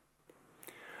data?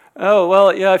 Oh,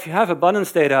 well, yeah, if you have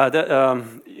abundance data,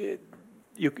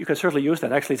 you can certainly use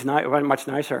that. Actually, it's much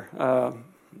nicer.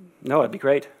 No, it'd be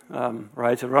great,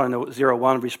 right? To run a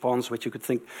 0-1 response, which you could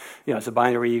think, it's a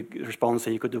binary response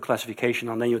that you could do classification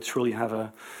on, then you'd truly have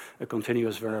a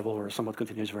continuous variable or a somewhat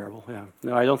continuous variable. Yeah.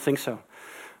 No, I don't think so.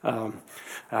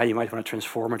 You might want to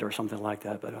transform it or something like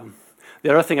that. But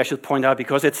the other thing I should point out,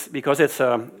 because it's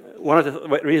one of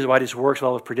the reasons why this works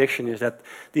well with prediction is that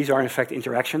these are in fact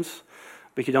interactions,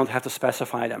 but you don't have to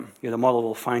specify them. The model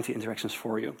will find the interactions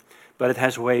for you, but it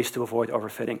has ways to avoid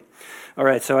overfitting. All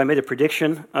right, so I made a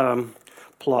prediction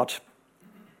plot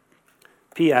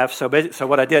PF. So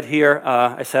what I did here,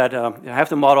 I said I have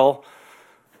the model,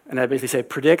 and I basically say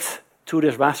predict to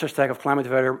this raster stack of climate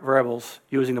variables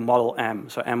using the model M.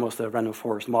 So M was the random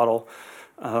forest model,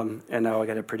 and now I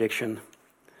get a prediction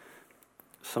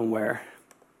somewhere,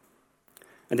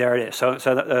 and there it is. So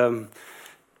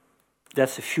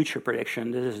that's the future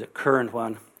prediction. This is the current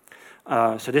one.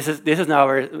 So this is now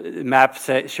a map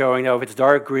showing, if it's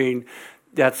dark green,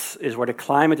 is where the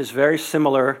climate is very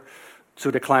similar to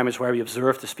the climates where we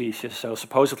observe the species. So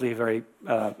supposedly very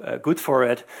good for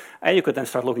it. And you could then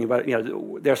start looking about,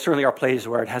 there certainly are places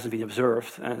where it hasn't been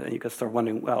observed, and you could start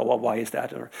wondering, well, why is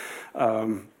that? Or,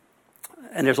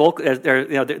 and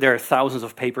there are thousands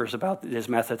of papers about this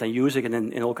method and using it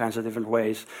in all kinds of different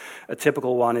ways. A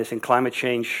typical one is in climate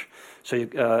change. So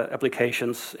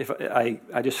applications, if I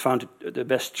just found the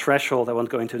best threshold, I won't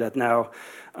go into that now,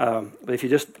 but if you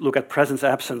just look at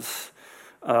presence-absence,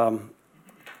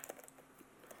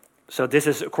 so this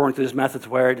is according to this method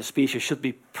where the species should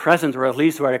be present, or at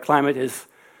least where the climate is,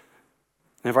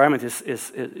 the environment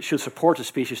should support the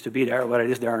species to be there. Whether it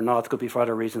is there or not, could be for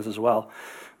other reasons as well.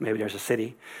 Maybe there's a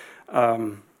city.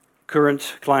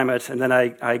 Current climate, and then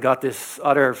I got this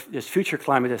future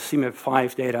climate, this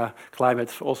CMIP5 data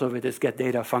climate, also with this get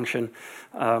data function.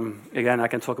 Again, I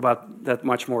can talk about that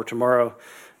much more tomorrow.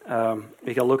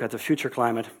 We can look at the future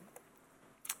climate.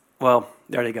 Well,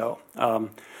 there you go.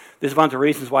 This is one of the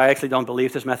reasons why I actually don't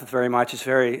believe this method very much.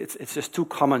 It's just too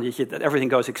common that everything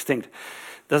goes extinct.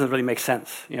 Doesn't really make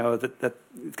sense, that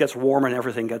it gets warmer and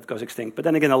everything goes extinct. But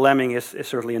then again, a lemming is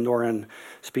certainly a Northern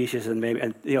species, and maybe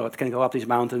it can go up these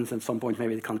mountains, and at some point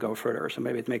maybe it can't go further. So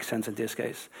maybe it makes sense in this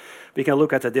case. We can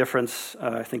look at the difference.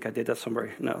 I think I did that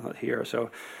somewhere. No, not here.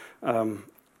 So the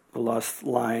last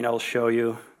line I'll show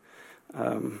you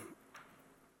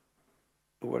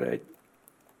what I.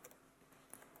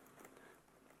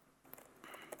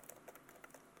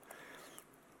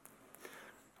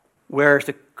 Where's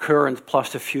the current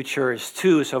plus the future is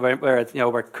 2, so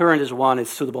where current is 1 is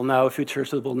suitable now, future is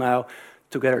suitable now,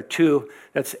 together 2,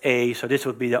 that's A, so this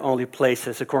would be the only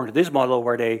places according to this model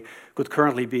where they could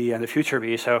currently be and the future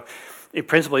be. So in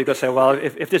principle you could say, well,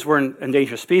 if this were an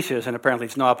endangered species, and apparently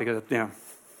it's not because,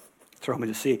 throw them in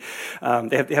the sea,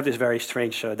 they have this very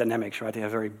strange dynamics, right? They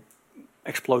have very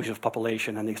explosion of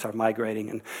population and they start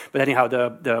migrating. But anyhow,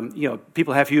 the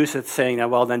people have used it saying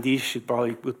that, well, then these should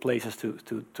probably be good places to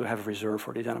have a reserve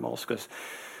for these animals, because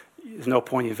there's no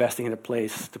point investing in a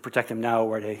place to protect them now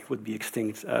where they would be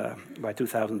extinct by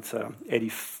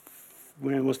 2080.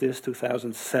 When was this?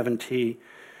 2050,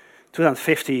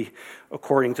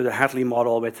 according to the Hadley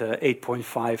model with 8.5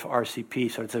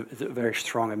 RCP. So it's a very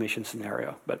strong emission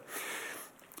scenario. But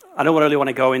I don't really want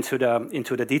to go into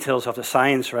the details of the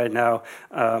science right now.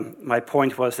 My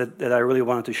point was that I really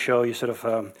wanted to show you sort of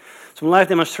some live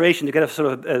demonstration to get a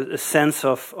sort of a sense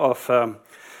of how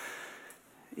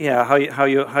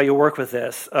you work with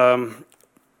this. And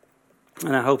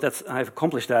I hope I've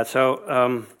accomplished that. So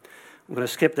I'm going to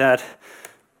skip that.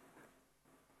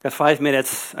 Got 5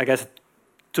 minutes. I guess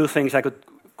 2 things I could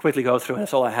quickly go through.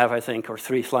 That's all I have, I think, or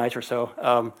 3 slides or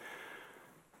so.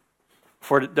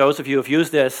 For those of you who've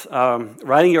used this,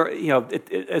 writing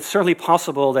it's certainly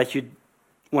possible that you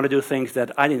want to do things that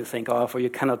I didn't think of, or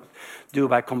you cannot do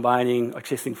by combining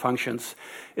existing functions.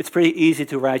 It's pretty easy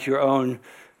to write your own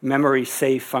memory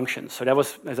save functions. So that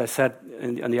was, as I said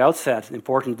on the outset, an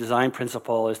important design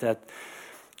principle is that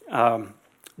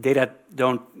data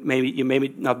you may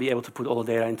not be able to put all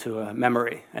the data into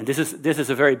memory. And this is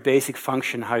a very basic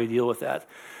function, how you deal with that.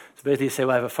 So basically you say,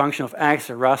 well, I have a function of X,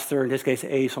 a raster, in this case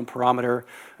A, some parameter,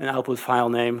 an output file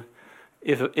name.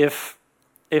 If the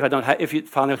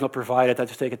file name is not provided, I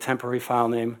just take a temporary file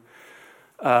name.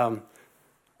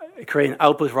 Create an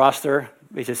output raster,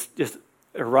 which is just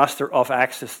a raster of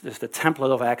X, this is the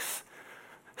template of X.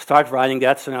 Start writing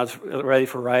that, so now it's ready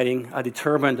for writing. I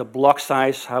determine the block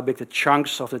size, how big the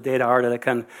chunks of the data are that I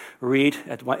can read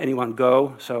at any one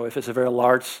go. So if it's a very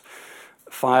large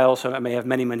file, so I may have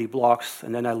many, many blocks,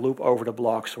 and then I loop over the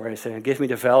blocks where I say, give me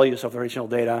the values of the original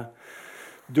data.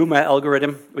 Do my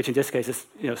algorithm, which in this case is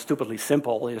stupidly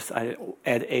simple. I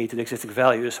add A to the existing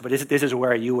values, but this is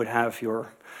where you would have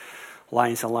your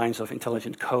lines and lines of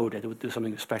intelligent code that would do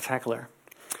something spectacular.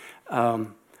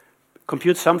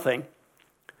 Compute something.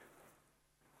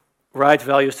 Write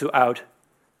values to out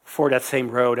for that same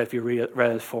row that we read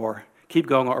it for. Keep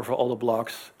going over all the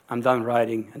blocks. I'm done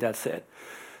writing, and that's it.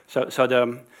 So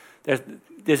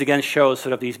this again shows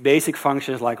sort of these basic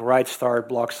functions like write start,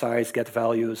 block size, get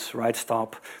values, write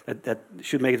stop. That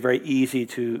should make it very easy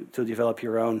to develop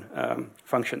your own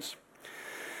functions.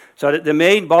 So the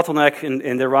main bottleneck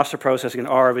in the raster processing in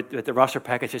R with the raster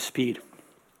package is speed.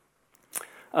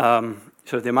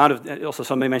 So the amount of, also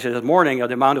somebody mentioned this morning,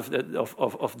 the amount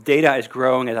of data is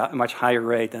growing at a much higher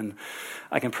rate than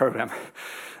I can program.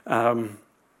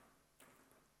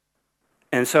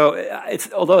 And so,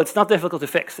 although it's not difficult to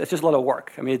fix, it's just a lot of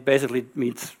work. I mean, it basically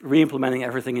means re-implementing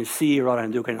everything in C rather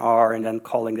than doing it in R and then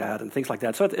calling that and things like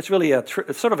that. So it's really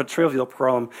it's sort of a trivial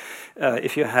problem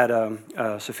if you had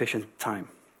sufficient time.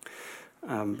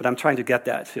 But I'm trying to get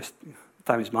that. Just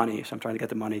time is money, so I'm trying to get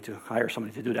the money to hire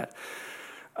somebody to do that.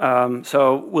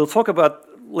 So we'll talk about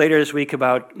later this week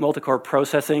about multi-core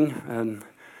processing. And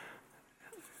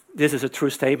this is a true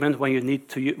statement. When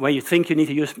you think you need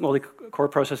to use multi-core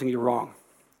processing, you're wrong.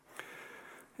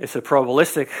 It's a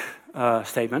probabilistic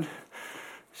statement.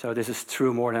 So this is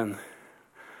true more than,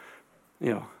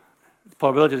 the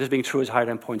probability of this being true is higher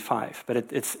than 0.5.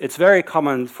 But it's very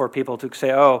common for people to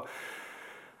say, oh,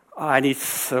 I need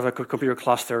sort of a computer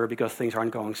cluster because things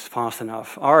aren't going fast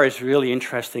enough. R is really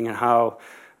interesting in how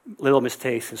little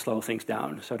mistakes can slow things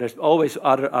down. So there's always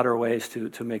other ways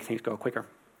to make things go quicker.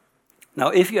 Now,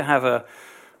 if you have a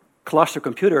cluster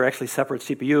computer, actually separate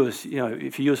CPUs,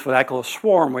 if you use what I call a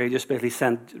swarm, where you just basically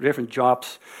send different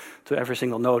jobs to every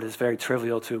single node, it's very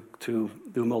trivial to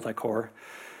do multi-core.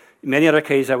 In many other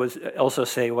cases, I would also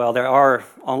say, well, there are,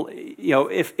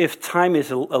 if time is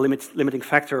a limiting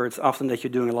factor, it's often that you're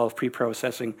doing a lot of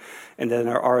pre-processing, and then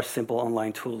there are simple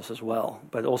online tools as well,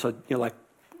 but also, like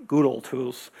good old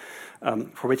tools,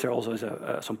 for which there also is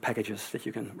some packages that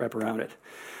you can wrap around it.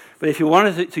 But if you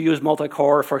wanted to use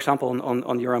multi-core, for example,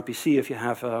 on your own PC, if you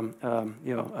have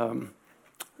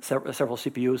several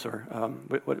CPUs or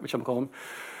which I'm calling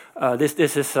them,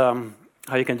 this is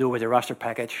how you can do it with a raster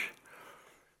package.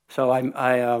 So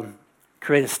I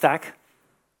create a stack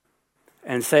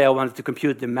and say I wanted to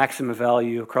compute the maximum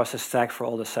value across the stack for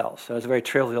all the cells. So it's a very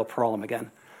trivial problem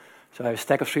again. So I have a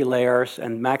stack of 3 layers,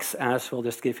 and max as will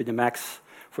just give you the max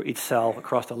for each cell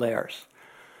across the layers.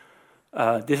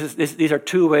 These are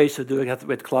 2 ways to do it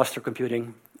with cluster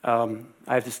computing. I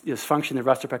have this function in the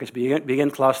raster package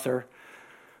begin cluster.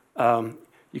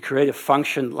 You create a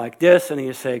function like this, and then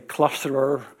you say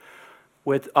clusterer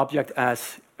with object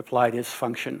as apply this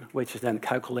function, which is then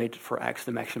calculated for X,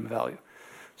 the maximum value.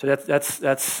 So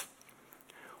that's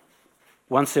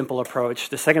one simple approach.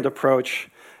 The second approach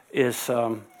is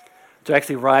to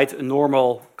actually write a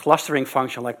normal clustering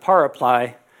function like power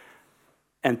apply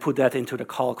and put that into the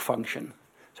calc function.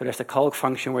 So there's the calc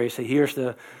function where you say, here's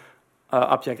the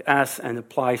object S and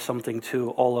apply something to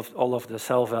all of the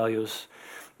cell values.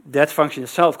 That function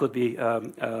itself could be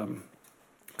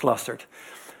clustered.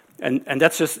 And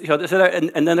that's just,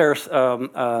 and then there's,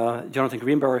 Jonathan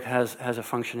Greenberg has a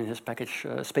function in his package,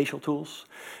 Spatial tools.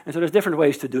 And so there's different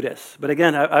ways to do this. But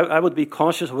again, I would be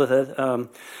cautious with it.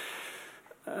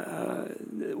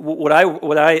 What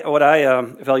I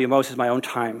value most is my own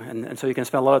time, and so you can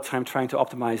spend a lot of time trying to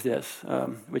optimize this,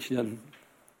 which then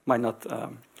might not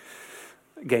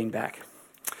gain back.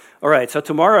 All right, so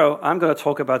tomorrow I'm going to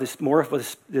talk about this more of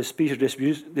this spatial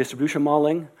distribution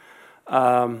modeling.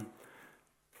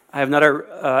 I have another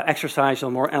exercise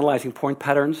on more analyzing point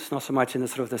patterns, not so much in the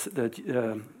sort of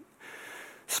the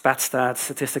SPAT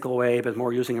statistical way, but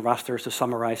more using rasters to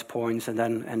summarize points and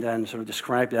then sort of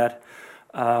describe that.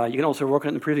 You can also work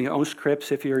on improving your own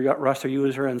scripts if you're a raster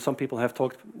user, and some people have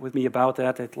talked with me about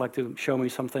that. They'd like to show me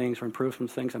some things or improve some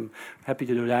things. I'm happy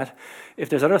to do that. If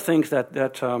there's other things that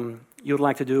you'd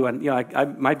like to do, and I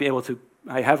might be able to.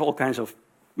 I have all kinds of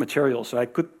material, so I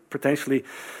could potentially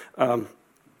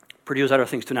produce other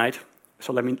things tonight.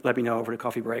 So let me know over the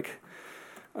coffee break.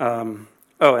 And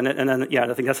then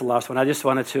I think that's the last one. I just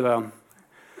wanted to.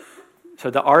 So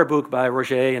the R book by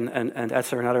Roger and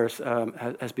Etzer and others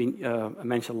has been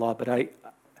mentioned a lot, but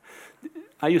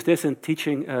I use this in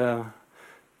teaching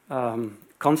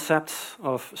concepts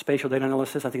of spatial data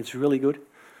analysis. I think it's really good.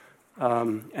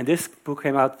 And this book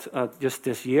came out just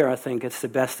this year. I think it's the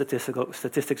best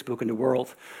statistics book in the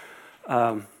world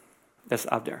that's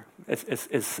out there.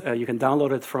 You can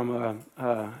download it from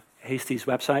Hasty's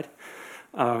website.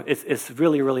 It's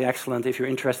really, really excellent if you're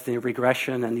interested in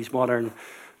regression and these modern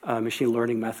machine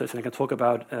learning methods, and I can talk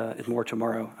about it more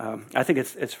tomorrow. I think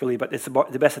it's really, but it's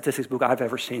the best statistics book I've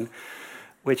ever seen,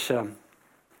 which,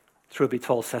 truth be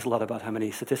told, says a lot about how many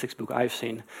statistics books I've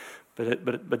seen.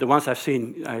 But the ones I've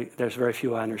seen, there's very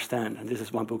few I understand, and this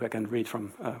is one book I can read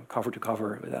from cover to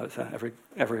cover without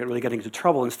ever really getting into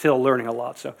trouble and still learning a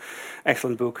lot. So,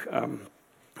 excellent book.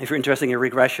 If you're interested in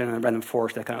regression and random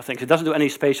forest, that kind of thing. It doesn't do any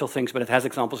spatial things, but it has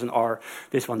examples in R.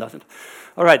 This one doesn't.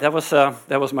 All right, that was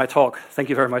my talk. Thank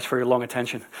you very much for your long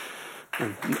attention.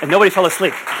 And nobody fell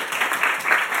asleep.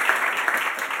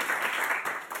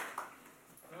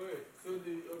 Okay, so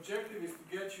the objective is to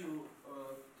get you to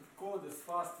code as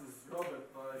fast as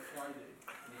Robert by Friday.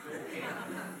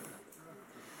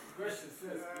 Questions,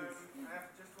 yes, please. I have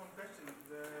just one question.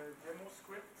 The demo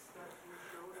scripts that you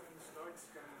showed in the slides,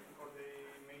 are they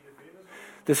made available?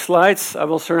 The slides, I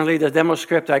will certainly, the demo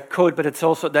script I code, but it's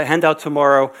also, the handout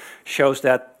tomorrow shows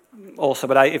that also.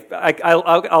 But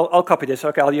I'll copy this.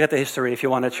 Okay, you have the history if you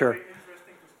want it, sure. Very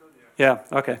interesting to study. Yeah,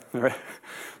 okay, all right.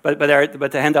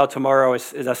 But the handout tomorrow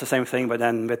is does the same thing, but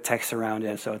then with text around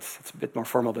it, so it's a bit more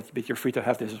formal, but you're free to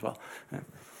have this as well. Yeah.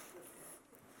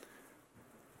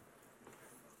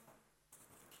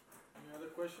 Any other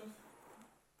questions?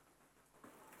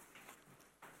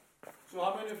 So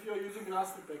how many of you are using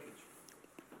raster package?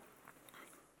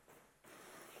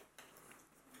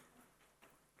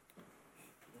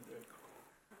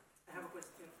 I have a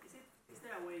question. Is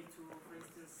there a way to, for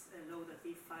instance, load a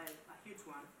TIFF file, a huge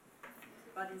one,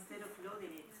 but instead of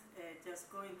loading it, just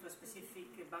go into a specific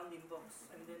bounding box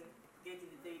and then getting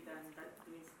the data and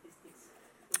doing statistics,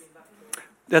 putting back to it?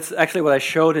 That's actually what I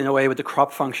showed in a way with the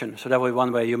crop function. So that way,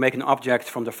 one way you make an object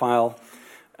from the file,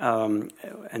 and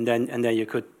then you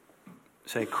could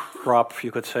say crop.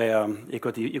 You could say you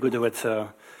could do it. So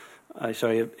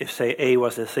if say A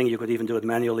was the thing, you could even do it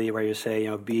manually, where you say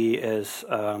B is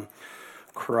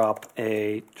crop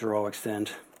A draw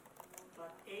extent.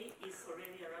 But A is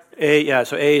already a raster.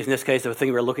 So A is in this case the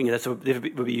thing we're looking at. So this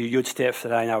would be a huge TIFF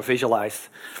that I now visualized.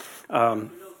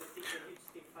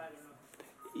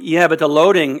 Yeah, but the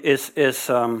loading is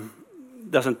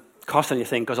doesn't cost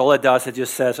anything, because all it does, it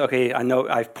just says, okay,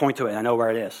 I point to it, I know where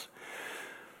it is.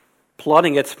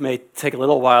 Plotting it may take a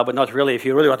little while, but not really. If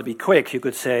you really want to be quick, you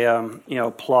could say,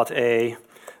 plot A,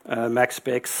 max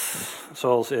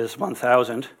pixels is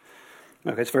 1,000.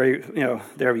 Okay, it's very,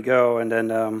 there we go. And then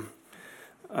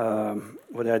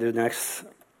what do I do next?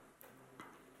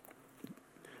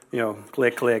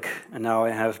 Click, and now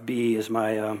I have B as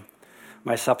my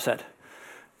my subset.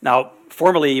 Now,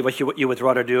 formally, what you would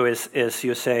rather do is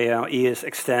you say E is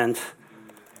extent,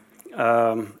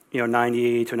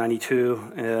 90 to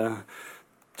 92,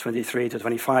 23 to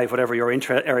 25, whatever your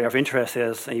area of interest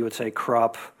is, and you would say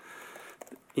crop.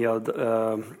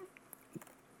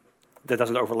 That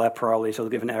doesn't overlap probably, so it'll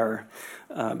give an error,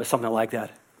 but something like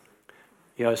that.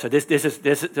 So this is.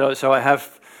 So I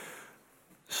have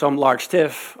some large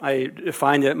TIFF. I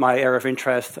define my area of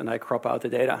interest, and I crop out the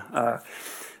data.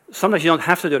 Sometimes you don't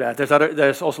have to do that.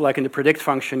 There's also, like in the predict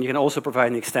function, you can also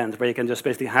provide an extent where you can just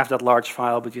basically have that large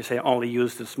file, but you say only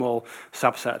use the small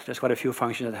subset. There's quite a few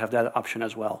functions that have that option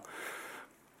as well,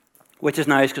 which is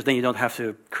nice because then you don't have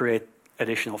to create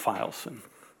additional files. And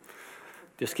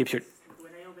just keeps your...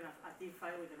 When I open a TIFF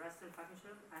file with a raster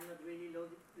function, I'm not really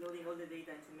loading all the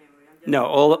data into memory. No,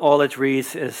 all it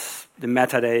reads is the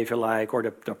metadata, if you like, or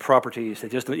the properties.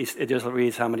 It just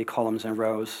reads how many columns and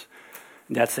rows.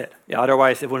 That's it. Yeah,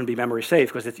 otherwise, it wouldn't be memory safe,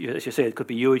 because, as you say, it could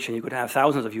be huge, and you could have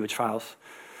thousands of huge files.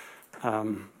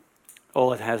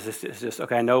 All it has is just,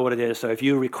 okay, I know what it is. So if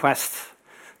you request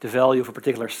the value for a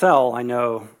particular cell, I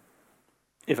know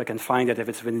if I can find it, if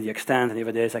it's within the extent, and if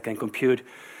it is, I can compute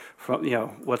from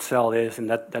what cell it is, and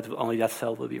that only that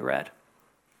cell will be read.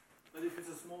 But if it's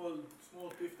a small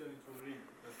TIFF, then it will read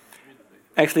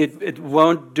the data. Actually, it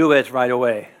won't do it right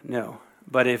away, no.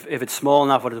 But if it's small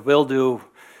enough, what it will do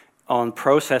on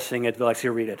processing, it will actually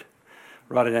read it,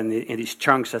 rather than in these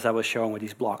chunks as I was showing with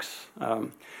these blocks.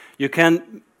 You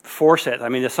can force it. I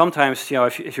mean, there's sometimes, you know,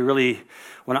 if you really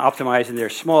want to optimize and they're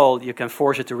small, you can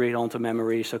force it to read onto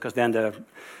memory. So, because then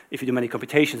if you do many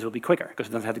computations, it will be quicker because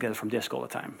you don't have to get it from disk all the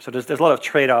time. So there's a lot of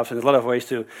trade-offs and there's a lot of ways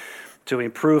to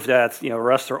improve that. You know,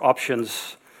 raster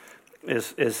options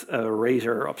is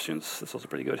razor options. That's also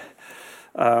pretty good.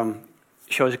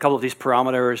 Shows a couple of these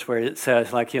parameters where it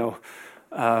says, like, you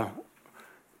know,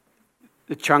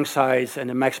 the chunk size and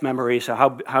the max memory. So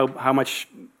how much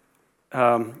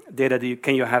data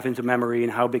can you have into memory,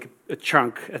 and how big a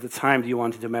chunk at the time do you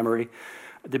want into memory?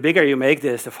 The bigger you make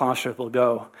this, the faster it will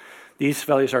go. These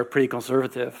values are pretty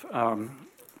conservative.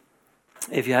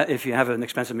 If you have an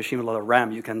expensive machine with a lot of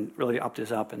RAM, you can really up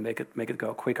this up and make it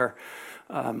go quicker.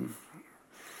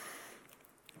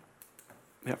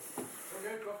 Yeah.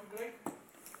 Okay, coffee break.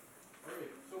 Okay,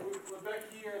 so we're back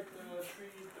here at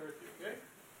 3:30.